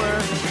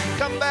Sessler.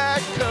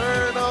 Comeback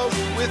Kernels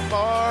with with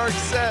Mark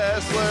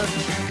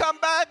Sessler. Come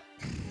back.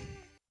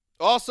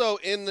 Also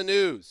in the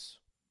news,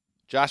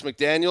 Josh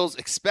McDaniels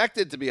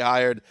expected to be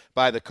hired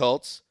by the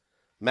Colts.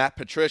 Matt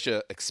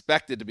Patricia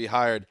expected to be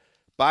hired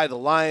by the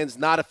Lions.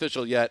 Not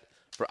official yet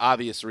for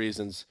obvious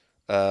reasons.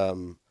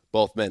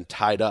 Both men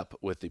tied up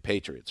with the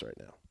Patriots right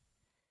now.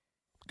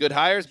 Good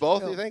hires,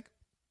 both, you think?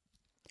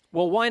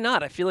 Well, why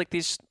not? I feel like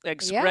these,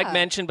 like Greg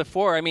mentioned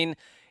before, I mean,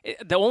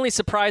 the only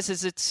surprise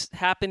is it's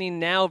happening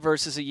now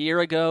versus a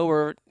year ago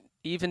or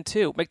even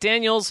two.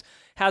 McDaniels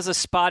has a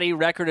spotty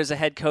record as a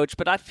head coach,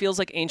 but that feels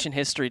like ancient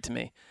history to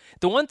me.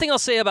 The one thing I'll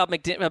say about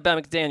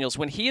McDaniels,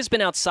 when he has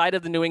been outside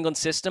of the New England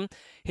system,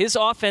 his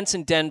offense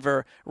in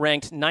Denver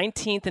ranked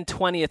 19th and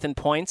 20th in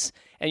points.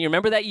 And you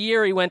remember that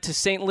year he went to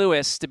St.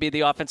 Louis to be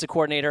the offensive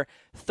coordinator,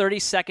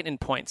 32nd in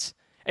points.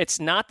 It's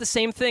not the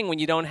same thing when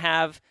you don't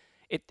have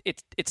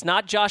it's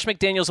not Josh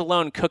McDaniels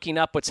alone cooking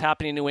up what's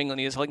happening in New England.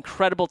 He has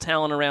incredible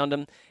talent around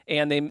him,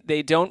 and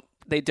they don't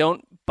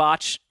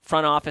botch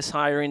front office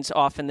hirings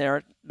often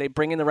there. They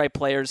bring in the right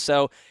players.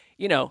 So,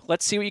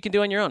 let's see what you can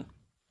do on your own.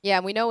 Yeah,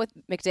 and we know with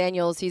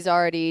McDaniels, he's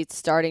already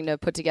starting to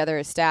put together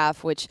a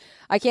staff, which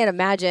I can't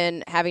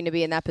imagine having to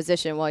be in that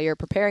position while you're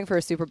preparing for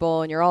a Super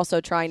Bowl and you're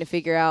also trying to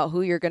figure out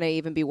who you're going to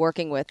even be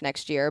working with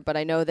next year. But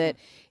I know that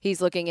he's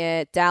looking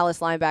at Dallas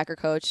linebacker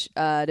coach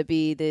to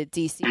be the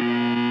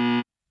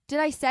DC. Did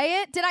I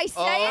say it?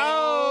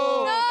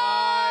 Oh,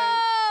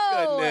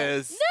 my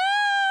goodness. No!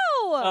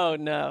 Oh,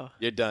 no.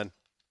 You're done.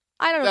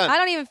 I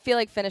don't even feel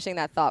like finishing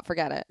that thought.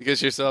 Forget it.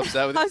 Because you're so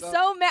upset with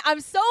yourself?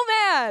 I'm so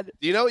mad.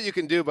 Do you know what you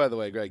can do, by the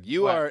way, Greg?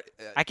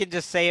 I can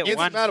just say it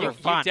once for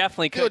fun. You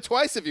definitely could. Do it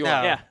twice if you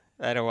want. Yeah.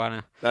 I don't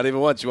want to. Not even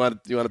once. You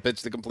want to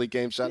pitch the complete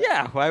game shot?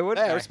 Yeah, why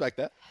wouldn't I I? respect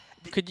that.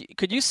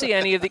 Could you see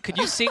any of the? Could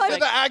you see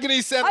the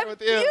agony center I'm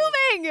with you?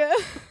 fuming.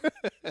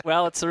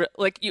 Well, it's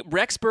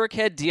Rex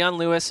Burkhead, Deion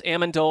Lewis,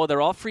 Amendola.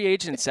 They're all free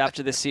agents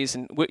after this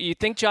season. You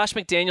think Josh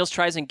McDaniels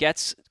tries and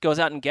goes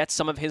out and gets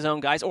some of his own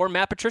guys, or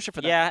Matt Patricia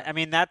for that? Yeah, I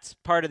mean that's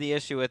part of the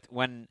issue with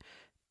when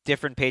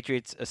different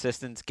Patriots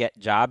assistants get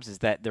jobs is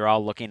that they're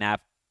all looking at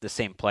the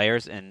same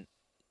players, and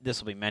this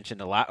will be mentioned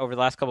a lot over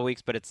the last couple of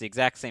weeks, but it's the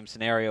exact same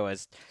scenario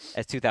as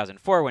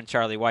 2004 when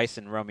Charlie Weiss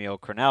and Romeo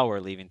Crennel were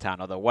leaving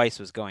town, although Weiss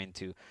was going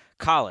to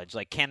college.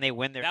 Like, can they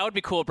win their... That would be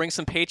cool. Bring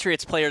some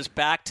Patriots players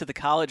back to the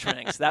college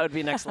ranks. That would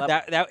be next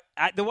level.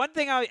 The one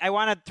thing I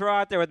want to throw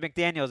out there with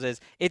McDaniels is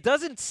it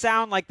doesn't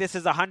sound like this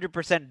is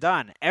 100%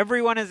 done.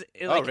 Everyone is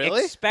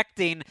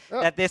expecting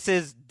that this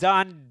is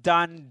done.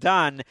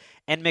 And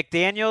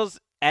McDaniels,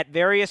 at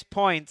various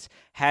points,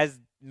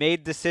 has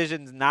made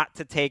decisions not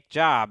to take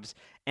jobs.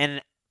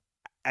 And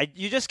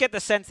you just get the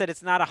sense that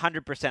it's not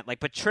 100%.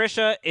 Like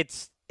Patricia,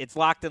 it's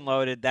locked and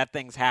loaded. That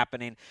thing's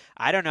happening.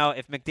 I don't know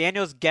if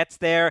McDaniels gets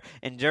there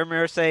and Jeremy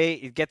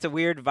Irsay gets a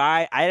weird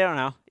vibe. I don't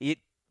know. It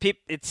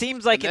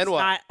seems like it's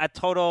not a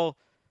total.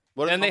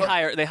 And they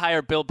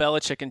hire Bill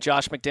Belichick and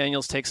Josh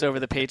McDaniels takes over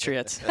the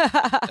Patriots.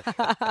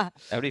 That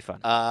would be fun.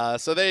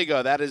 So there you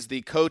go. That is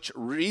the Coach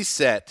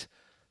Reset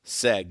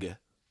seg.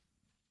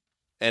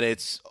 And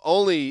it's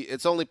only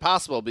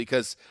possible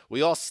because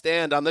we all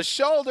stand on the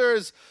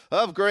shoulders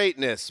of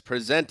greatness,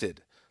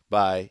 presented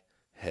by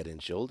Head and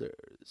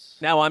Shoulders.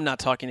 Now I'm not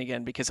talking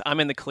again because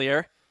I'm in the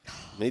clear.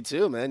 Me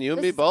too, man. You and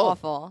This me is both.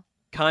 awful.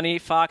 Connie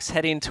Fox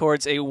heading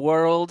towards a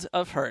world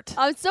of hurt.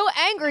 I'm so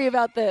angry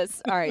about this.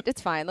 All right,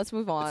 it's fine. Let's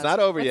move on. It's not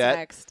over What's yet.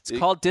 Next? It's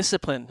called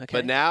discipline. Okay.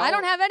 But now I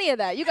don't have any of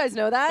that. You guys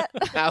know that.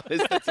 now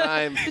is the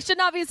time It should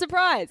not be a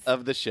surprise.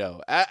 of the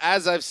show.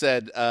 As I've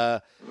said,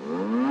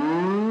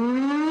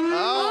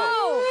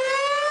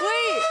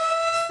 Wait!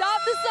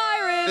 Stop the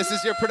siren. this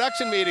is your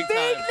production meeting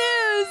Big time.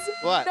 news.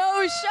 What?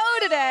 No show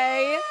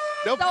today.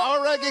 No So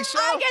power ranking show.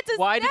 I get to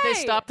Why did they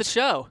stay. stop the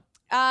show?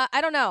 I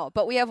don't know,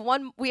 but we have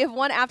one. We have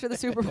one after the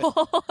Super Bowl.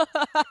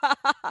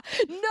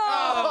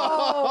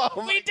 No,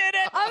 We did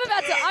it.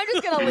 I'm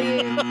just gonna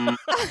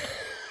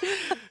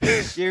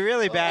leave. You're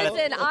really bad at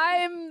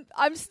Listen,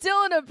 I'm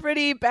still in a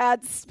pretty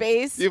bad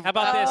space. How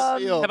about this?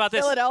 How about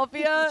this?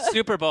 Philadelphia.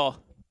 Super Bowl.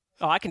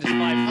 Oh, I can just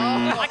fly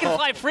free. I can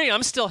fly free.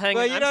 I'm still hanging.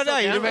 Well, you I'm don't still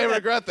know. down. You may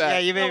regret that. Yeah,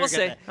 you may We'll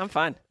regret see. that. I'm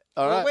fine.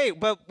 All Well, right. wait,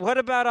 but what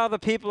about all the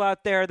people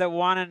out there that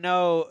want to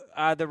know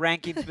the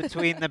rankings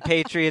between the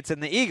Patriots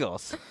and the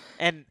Eagles?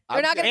 And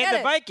They're not gonna and get the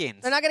it.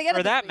 Vikings. They're not gonna get it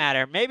For this that week.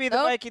 matter. Maybe the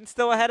Nope. Vikings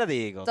still ahead of the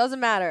Eagles. Doesn't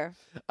matter.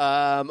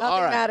 All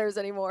Nothing right. matters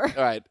anymore.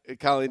 All right,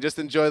 Colleen, just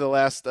enjoy the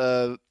last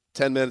 10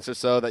 minutes or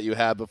so that you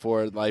have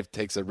before life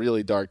takes a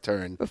really dark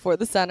turn. Before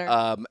the center.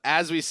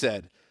 As we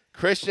said,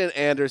 Christian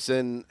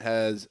Anderson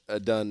has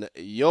done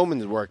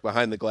yeoman's work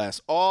behind the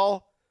glass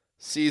all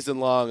season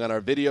long on our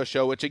video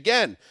show, which,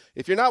 again,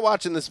 if you're not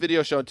watching this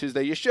video show on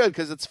Tuesday, you should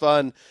because it's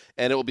fun,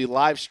 and it will be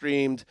live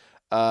streamed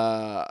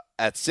at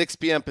 6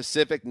 p.m.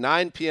 Pacific,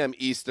 9 p.m.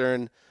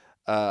 Eastern,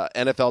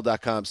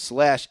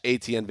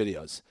 NFL.com/ATN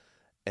videos.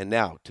 And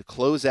now, to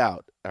close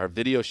out our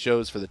video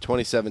shows for the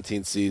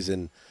 2017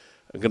 season,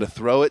 I'm going to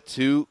throw it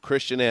to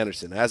Christian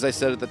Anderson. As I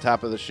said at the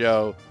top of the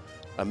show,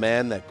 a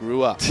man that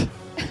grew up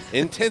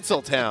in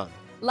Tinseltown,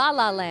 La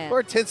La Land.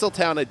 or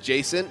Tinseltown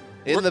adjacent,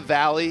 in the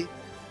Valley,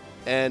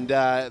 And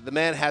the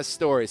man has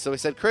stories. So he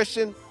said,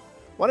 Christian,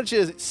 why don't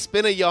you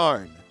spin a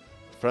yarn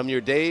from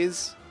your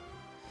days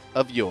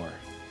of yore?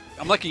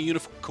 I'm like a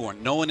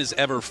unicorn. No one is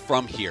ever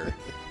from here,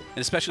 and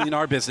especially in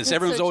our business.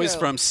 Everyone's so always true.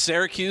 from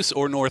Syracuse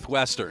or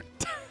Northwestern.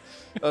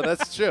 Oh,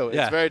 that's true.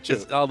 It's very true.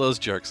 It's all those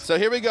jerks. So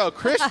here we go.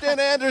 Christian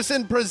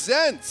Anderson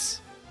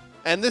presents.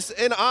 And this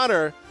in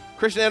honor,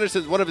 Christian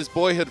Anderson is one of his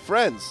boyhood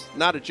friends.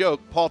 Not a joke.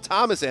 Paul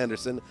Thomas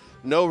Anderson,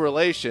 no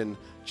relation,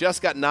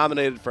 just got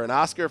nominated for an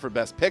Oscar for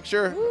Best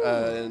Picture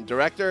and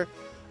Director.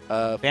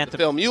 For the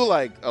film you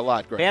like a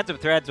lot, Greg. Phantom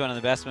Thread's one of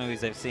the best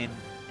movies I've seen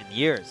in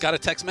years. Got a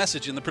text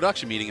message in the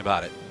production meeting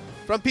about it.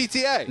 From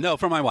PTA? No,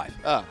 from my wife.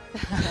 Oh.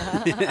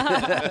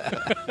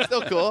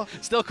 Still cool.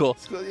 Still cool.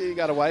 You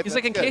got a wife? He's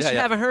like, in That's case good. you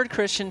haven't heard,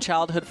 Christian,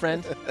 childhood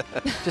friend,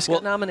 just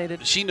got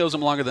nominated. She knows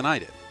him longer than I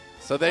did.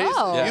 So there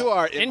you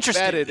are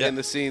embedded in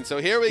the scene. So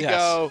here we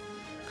go.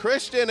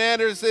 Christian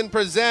Anderson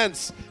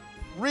presents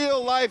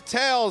Real Life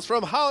Tales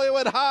from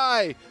Hollywood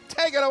High.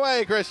 Take it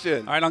away,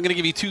 Christian. All right, I'm going to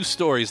give you two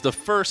stories. The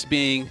first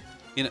being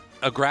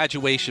a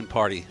graduation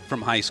party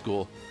from high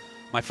school.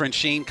 My friend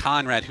Shane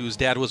Conrad, whose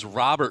dad was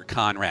Robert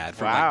Conrad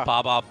from like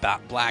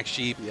Baba Black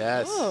Sheep.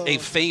 Yes. Oh. A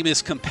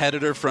famous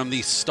competitor from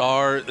the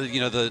Star,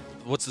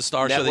 what's the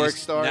Star Network show?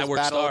 Stars. Network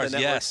Battle of the Stars,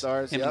 Network yes.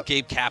 Stars, Him and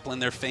Gabe Kaplan,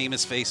 their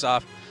famous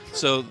face-off.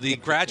 So the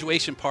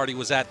graduation party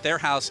was at their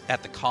house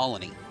at the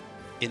Colony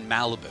in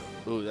Malibu.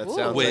 Ooh, that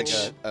sounds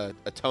like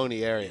a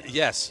Tony area.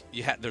 Yes.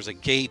 There's a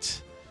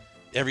gate.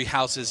 Every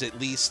house is at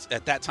least,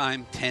 at that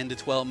time, $10 to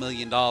 $12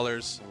 million.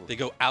 They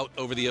go out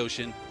over the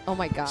ocean. Oh,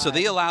 my God. So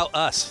they allow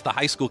us, the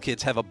high school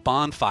kids, have a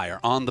bonfire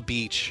on the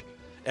beach.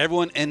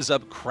 Everyone ends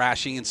up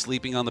crashing and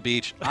sleeping on the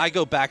beach. I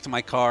go back to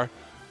my car,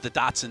 the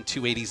Datsun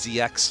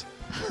 280ZX,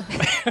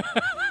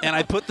 and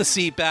I put the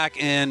seat back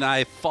and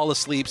I fall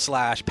asleep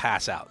 /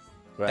 pass out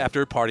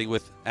after a party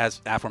with,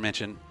 as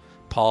aforementioned,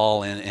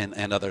 Paul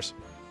and others.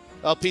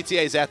 Well,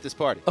 PTA's at this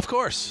party. Of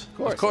course.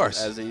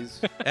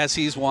 As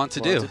he's wont to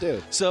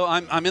do. So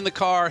I'm in the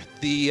car.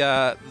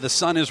 The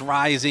sun is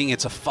rising.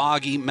 It's a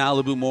foggy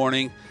Malibu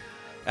morning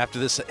after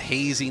this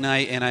hazy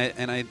night, and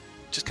I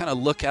just kind of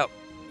look out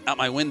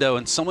my window,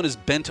 and someone is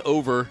bent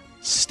over,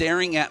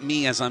 staring at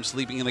me as I'm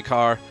sleeping in the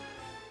car,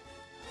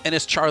 and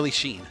it's Charlie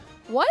Sheen.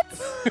 What?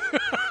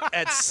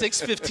 At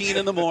 6:15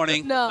 in the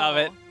morning. No. Love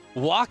it.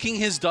 Walking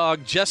his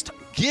dog, just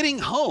getting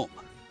home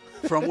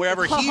from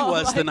wherever he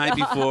was the night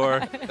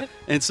before.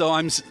 And so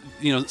I'm,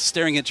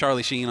 staring at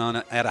Charlie Sheen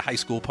at a high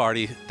school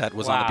party that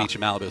was on the beach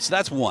in Malibu. So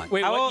that's one.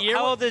 Wait, what year?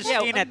 How old is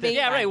Sheen at this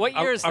time? What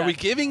year is that? Are we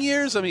giving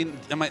years? I mean,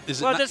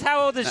 just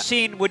how old is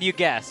Sheen, would you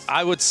guess?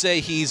 I would say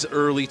he's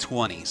early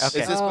 20s.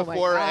 Okay. Is this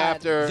before or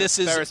after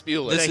Ferris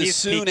Bueller? This is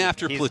soon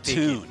after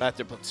Platoon.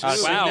 After Platoon.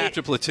 Soon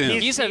after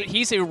Platoon.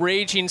 He's a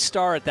raging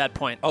star at that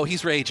point. Oh,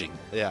 he's raging.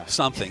 Yeah.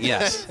 Something,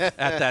 yes. At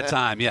that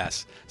time,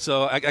 yes.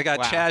 So I got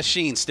Chaz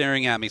Sheen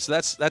staring at me. So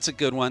that's a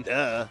good one.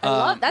 I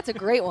love that's a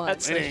great one.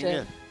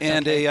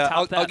 And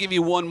I'll give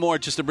you one more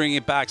just to bring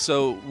it back.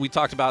 So we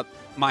talked about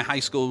my high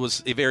school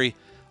was a very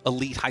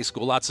elite high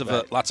school. Lots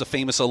of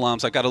famous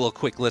alums. I've got a little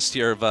quick list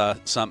here of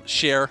some.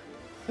 Cher.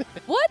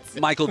 What?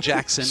 Michael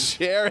Jackson.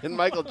 Cher and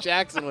Michael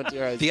Jackson went to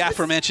your high school. The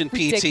aforementioned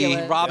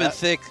Ridiculous. PT. Robin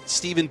Thicke.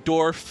 Stephen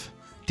Dorff.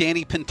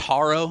 Danny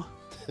Pintaro.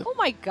 Oh,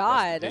 my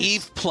God.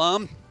 Eve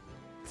Plum.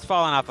 It's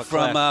falling off a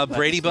from cliff.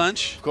 Brady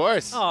Bunch. Of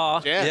course.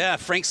 Aw. Yeah,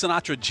 Frank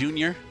Sinatra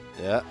Jr.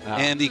 Yeah.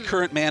 And the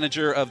current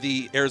manager of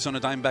the Arizona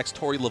Diamondbacks,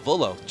 Torey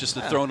Lovullo, just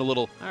to throw in a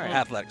little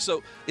athletic.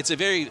 So it's a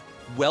very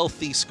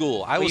wealthy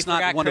school. I was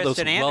not one of those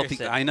wealthy.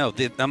 Anderson. I know.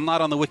 I'm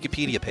not on the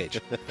Wikipedia page.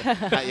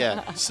 Not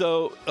yet.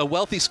 So a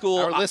wealthy school.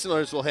 Our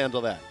listeners will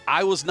handle that.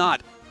 I was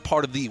not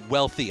part of the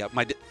wealthy.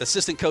 My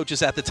assistant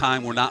coaches at the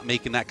time were not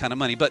making that kind of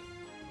money. But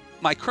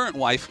my current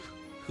wife,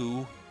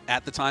 who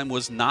at the time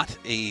was not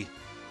a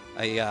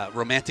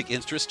romantic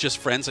interest, just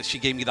friends. She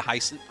gave me the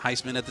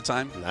Heisman at the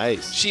time.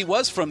 Nice. She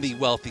was from the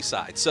wealthy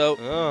side.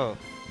 So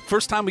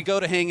first time we go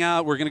to hang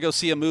out, we're going to go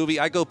see a movie.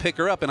 I go pick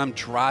her up, and I'm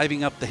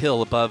driving up the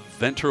hill above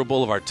Ventura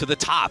Boulevard to the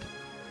top.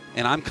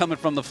 And I'm coming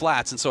from the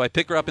flats. And so I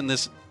pick her up in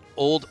this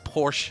old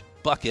Porsche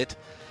bucket.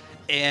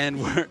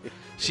 And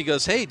she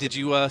goes, hey, did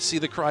you see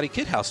the Karate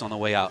Kid house on the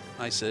way out?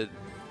 I said,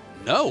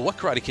 no, what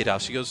Karate Kid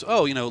house? She goes,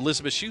 oh,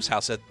 Elizabeth Shue's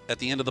house at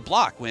the end of the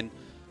block when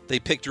they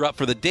picked her up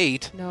for the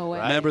date. No way.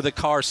 Remember, the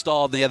car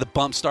stalled. They had the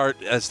bump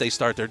start as they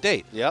start their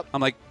date. Yep.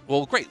 I'm like,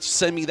 well, great.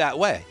 Send me that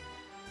way.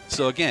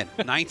 So, again,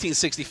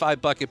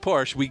 1965 bucket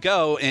Porsche. We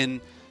go, and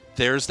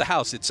there's the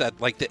house. It's at,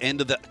 like, the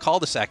end of the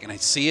cul-de-sac, and I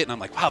see it, and I'm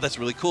like, wow, that's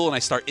really cool. And I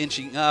start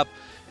inching up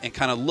and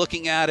kind of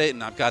looking at it,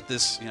 and I've got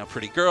this,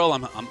 pretty girl.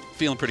 I'm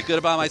feeling pretty good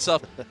about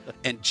myself.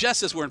 And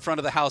just as we're in front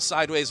of the house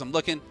sideways, I'm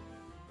looking,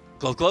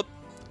 glub, glub,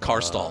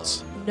 car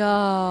stalls.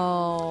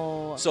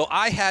 No. So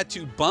I had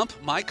to bump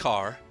my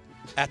car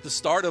at the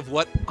start of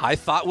what I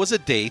thought was a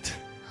date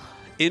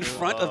in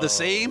front of the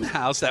same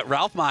house that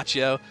Ralph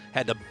Macchio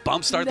had to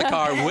bump start the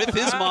car with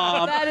his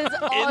mom That is in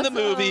the awesome.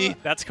 movie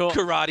That's cool.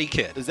 Karate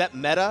Kid. Is that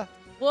meta?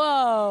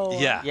 Whoa.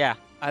 Yeah. Yeah.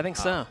 I think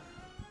so.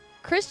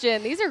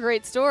 Christian, these are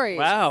great stories.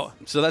 Wow.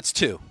 So that's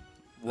two.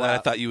 that I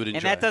thought you would enjoy.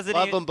 And that doesn't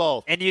Love them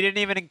both. And you didn't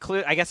even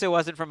include. I guess it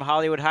wasn't from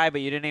Hollywood High,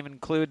 but you didn't even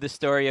include the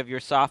story of your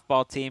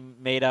softball team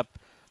made up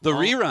the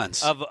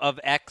reruns of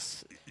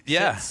ex.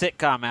 Yeah.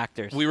 Sitcom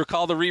actors. We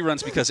recall the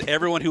reruns because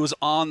everyone who was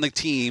on the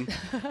team,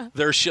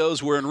 their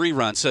shows were in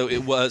reruns. So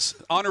it was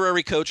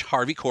honorary coach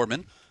Harvey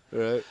Korman.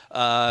 Right.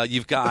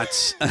 You've got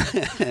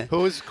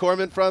who is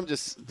Korman from?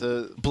 Just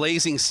the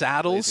Blazing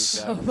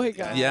Saddles. Oh my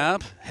God.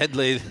 Yep.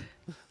 Headley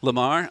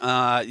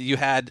Lamar. You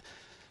had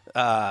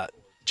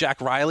Jack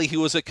Riley, who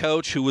was a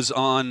coach, who was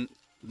on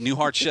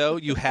Newhart's show.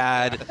 You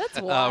had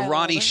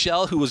Ronnie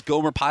Shell, who was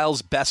Gomer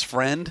Pyle's best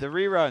friend. The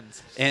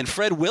reruns. And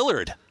Fred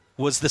Willard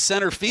was the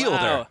center fielder.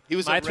 Wow. He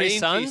was My a Three rangy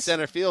Sons?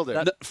 center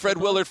fielder. Fred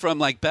Willard from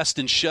like Best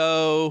in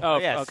Show. Oh,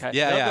 yes. okay.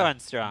 Yeah, Still yeah. going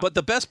strong. But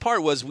the best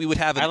part was we would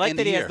have an I like end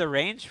that of he year. has the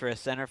range for a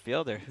center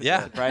fielder.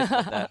 Yeah. Surprised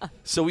with that.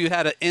 So we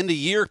had an end of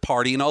year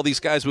party, and all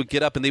these guys would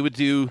get up and they would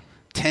do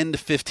 10 to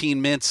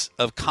 15 minutes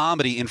of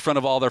comedy in front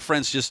of all their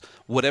friends, just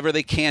whatever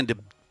they can to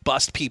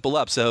bust people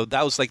up. So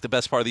that was like the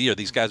best part of the year.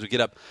 These guys would get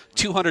up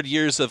 200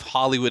 years of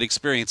Hollywood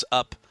experience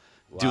up.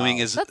 Doing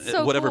his That's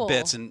so whatever cool.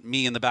 bits, and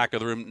me in the back of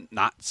the room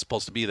not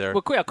supposed to be there.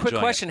 Well, quick enjoying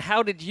question.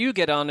 How did you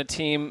get on a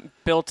team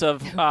built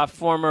of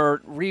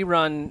former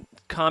rerun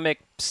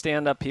comic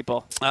stand-up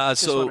people?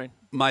 Just So wondering.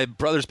 my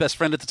brother's best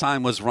friend at the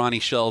time was Ronnie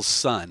Shell's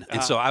son,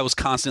 and so I was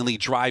constantly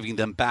driving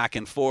them back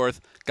and forth.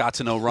 Got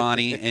to know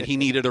Ronnie, and he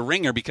needed a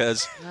ringer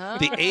because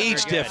the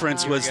age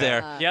difference was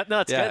there. Yeah,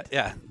 no, it's Yeah, good.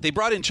 yeah. They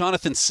brought in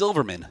Jonathan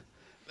Silverman.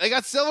 They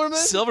got Silverman?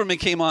 Silverman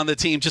came on the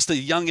team just to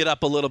young it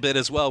up a little bit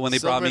as well when they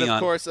brought me Silverman, on.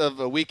 of course,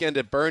 of A Weekend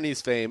at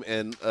Bernie's fame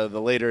and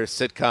the later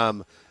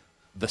sitcom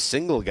The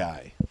Single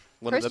Guy.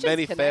 One of the Christian's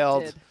many connected.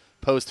 failed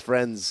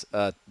post-Friends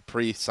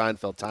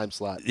pre-Seinfeld time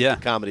slot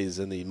comedies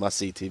in the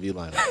must-see TV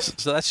lineup.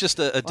 So that's just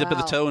a dip of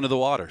the Wow. toe into the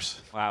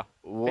waters. Wow.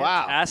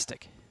 Wow.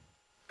 Fantastic.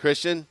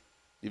 Christian,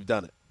 you've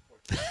done it.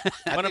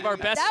 One of our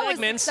best That was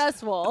segments.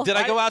 successful. Did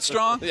I go out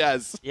strong?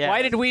 Yes. Yeah.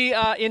 Why did we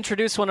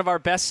introduce one of our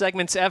best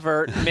segments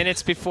ever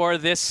minutes before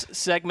this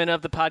segment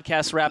of the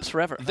podcast wraps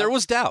forever? There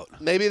was doubt.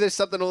 Maybe there's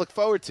something to look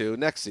forward to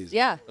next season.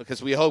 Yeah.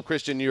 Because we hope,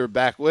 Christian, you're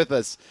back with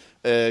us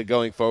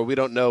going forward. We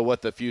don't know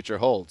what the future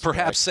holds.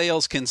 Perhaps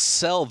sales can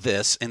sell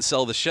this and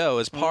sell the show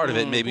as part of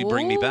it. Maybe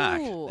bring me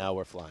back. Ooh. Now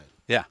we're flying.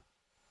 Yeah.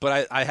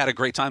 But I had a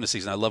great time this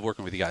season. I love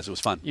working with you guys. It was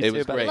fun. It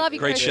was great. Love you,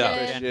 Great show.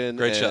 Christian.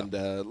 Great show.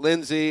 And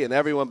Lindsay and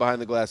everyone behind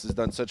the glass has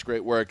done such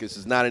great work. This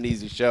is not an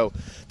easy show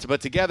to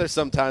put together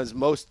sometimes,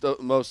 most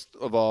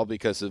of all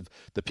because of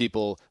the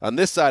people on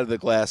this side of the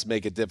glass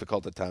make it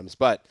difficult at times.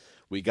 But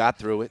we got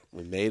through it.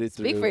 We made it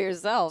through Speak for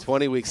yourself.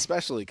 20 weeks,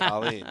 especially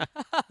Colleen,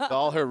 with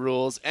all her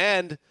rules.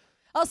 And,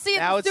 I'll see you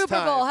Now at the it's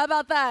Super Bowl. time. How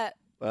about that?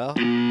 well,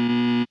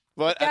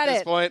 but Got at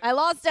this it. point, I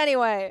lost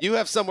anyway. you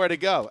have somewhere to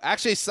go.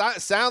 Actually,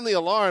 sound the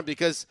alarm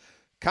because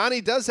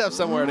Connie does have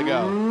somewhere to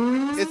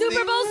go. It's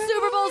Super Bowl,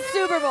 Super Bowl,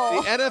 Super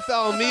Bowl. the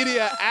NFL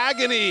Media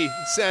Agony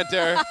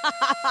Center,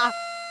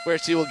 where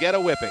she will get a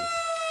whipping.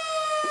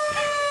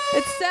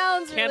 It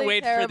sounds Can't really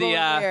wait for terrible the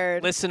and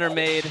weird.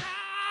 listener-made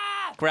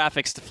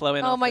graphics to flow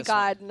in. Oh off my this one.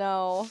 God,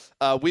 no.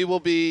 We will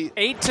be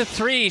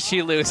 8-3,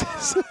 she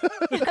loses,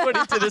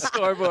 according to the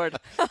scoreboard.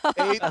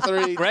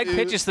 8-3. Greg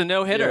pitches the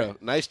no-hitter.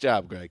 Nice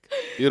job, Greg.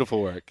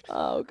 Beautiful work.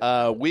 Oh,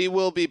 God. We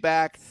will be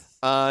back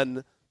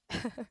on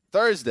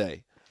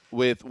Thursday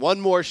with one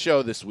more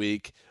show this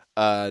week.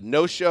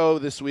 No show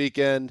this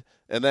weekend.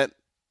 And then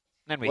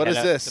Then we What head is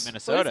out this? to What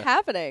Minnesota. is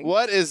happening?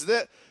 what is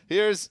this?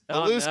 Here's a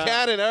Oh, loose no.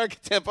 cannon. Erica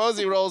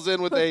Tamposi rolls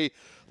in with a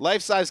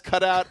life-size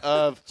cutout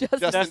of Justin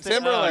Justin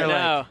Timberlake.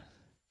 Oh,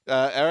 no.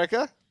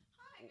 Erica?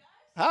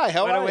 Hi,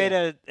 how What are a way you?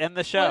 to end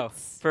the show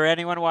What's- for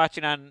anyone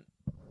watching on.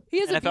 He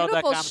has a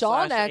beautiful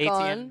shawl neck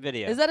NFL.com/ATN on.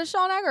 video. Is that a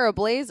shawl neck or a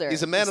blazer?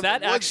 He's a man Is of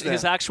that the woods actually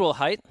his now. actual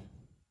height?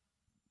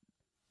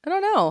 I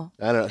don't know.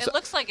 I don't know. It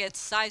looks like it's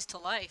size to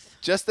life.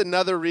 Just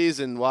another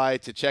reason why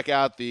to check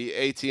out the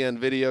ATN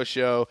video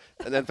show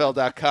at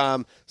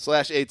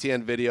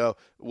NFL.com/ATN video.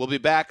 We'll be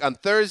back on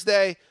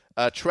Thursday.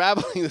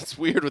 Traveling, it's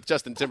weird with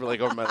Justin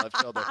Timberlake over my left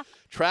shoulder.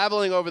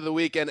 Traveling over the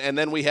weekend, and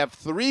then we have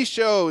 3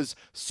 shows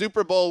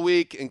Super Bowl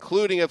week,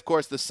 including, of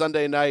course, the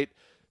Sunday night.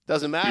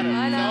 Doesn't matter.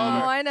 I It's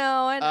over.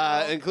 know, I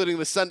know. Including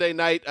the Sunday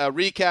night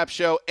recap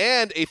show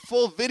and a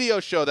full video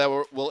show that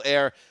will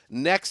air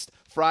next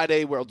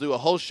Friday. We'll do a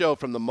whole show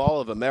from the Mall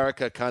of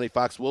America. Connie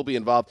Fox will be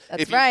involved.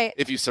 That's right.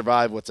 If you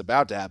survive what's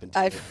about to happen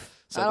to you.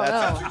 So I don't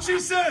that's, know. What she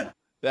said.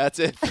 that's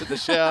it for the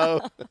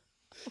show.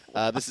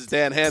 This is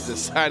Dan Hansen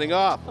signing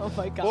off. Oh,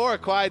 my God. For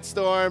Quiet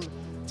Storm,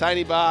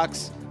 Tiny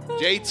Box,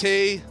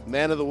 JT,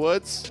 Man of the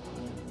Woods,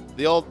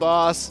 the old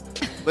boss,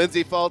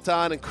 Lindsay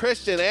Fulton, and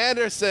Christian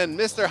Anderson,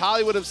 Mr.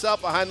 Hollywood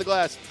himself behind the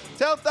glass.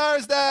 Till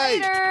Thursday.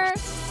 Later.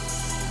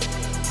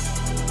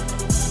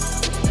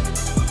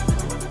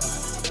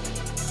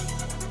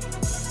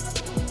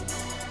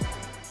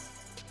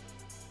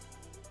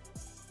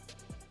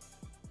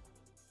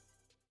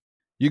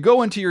 You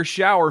go into your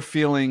shower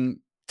feeling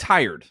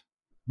tired,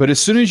 but as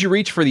soon as you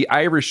reach for the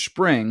Irish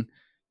Spring,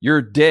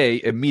 your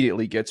day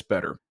immediately gets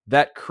better.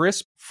 That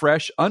crisp,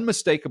 fresh,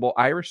 unmistakable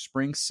Irish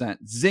Spring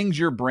scent zings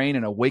your brain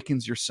and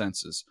awakens your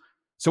senses.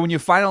 So when you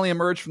finally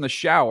emerge from the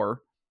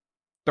shower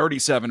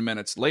 37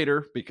 minutes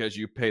later, because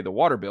you pay the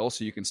water bill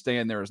so you can stay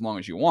in there as long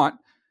as you want,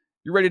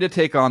 you're ready to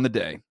take on the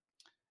day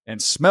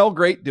and smell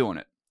great doing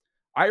it.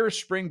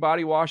 Irish Spring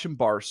Body Wash and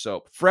Bar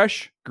Soap.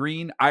 Fresh,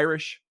 green,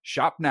 Irish.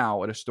 Shop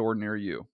now at a store near you.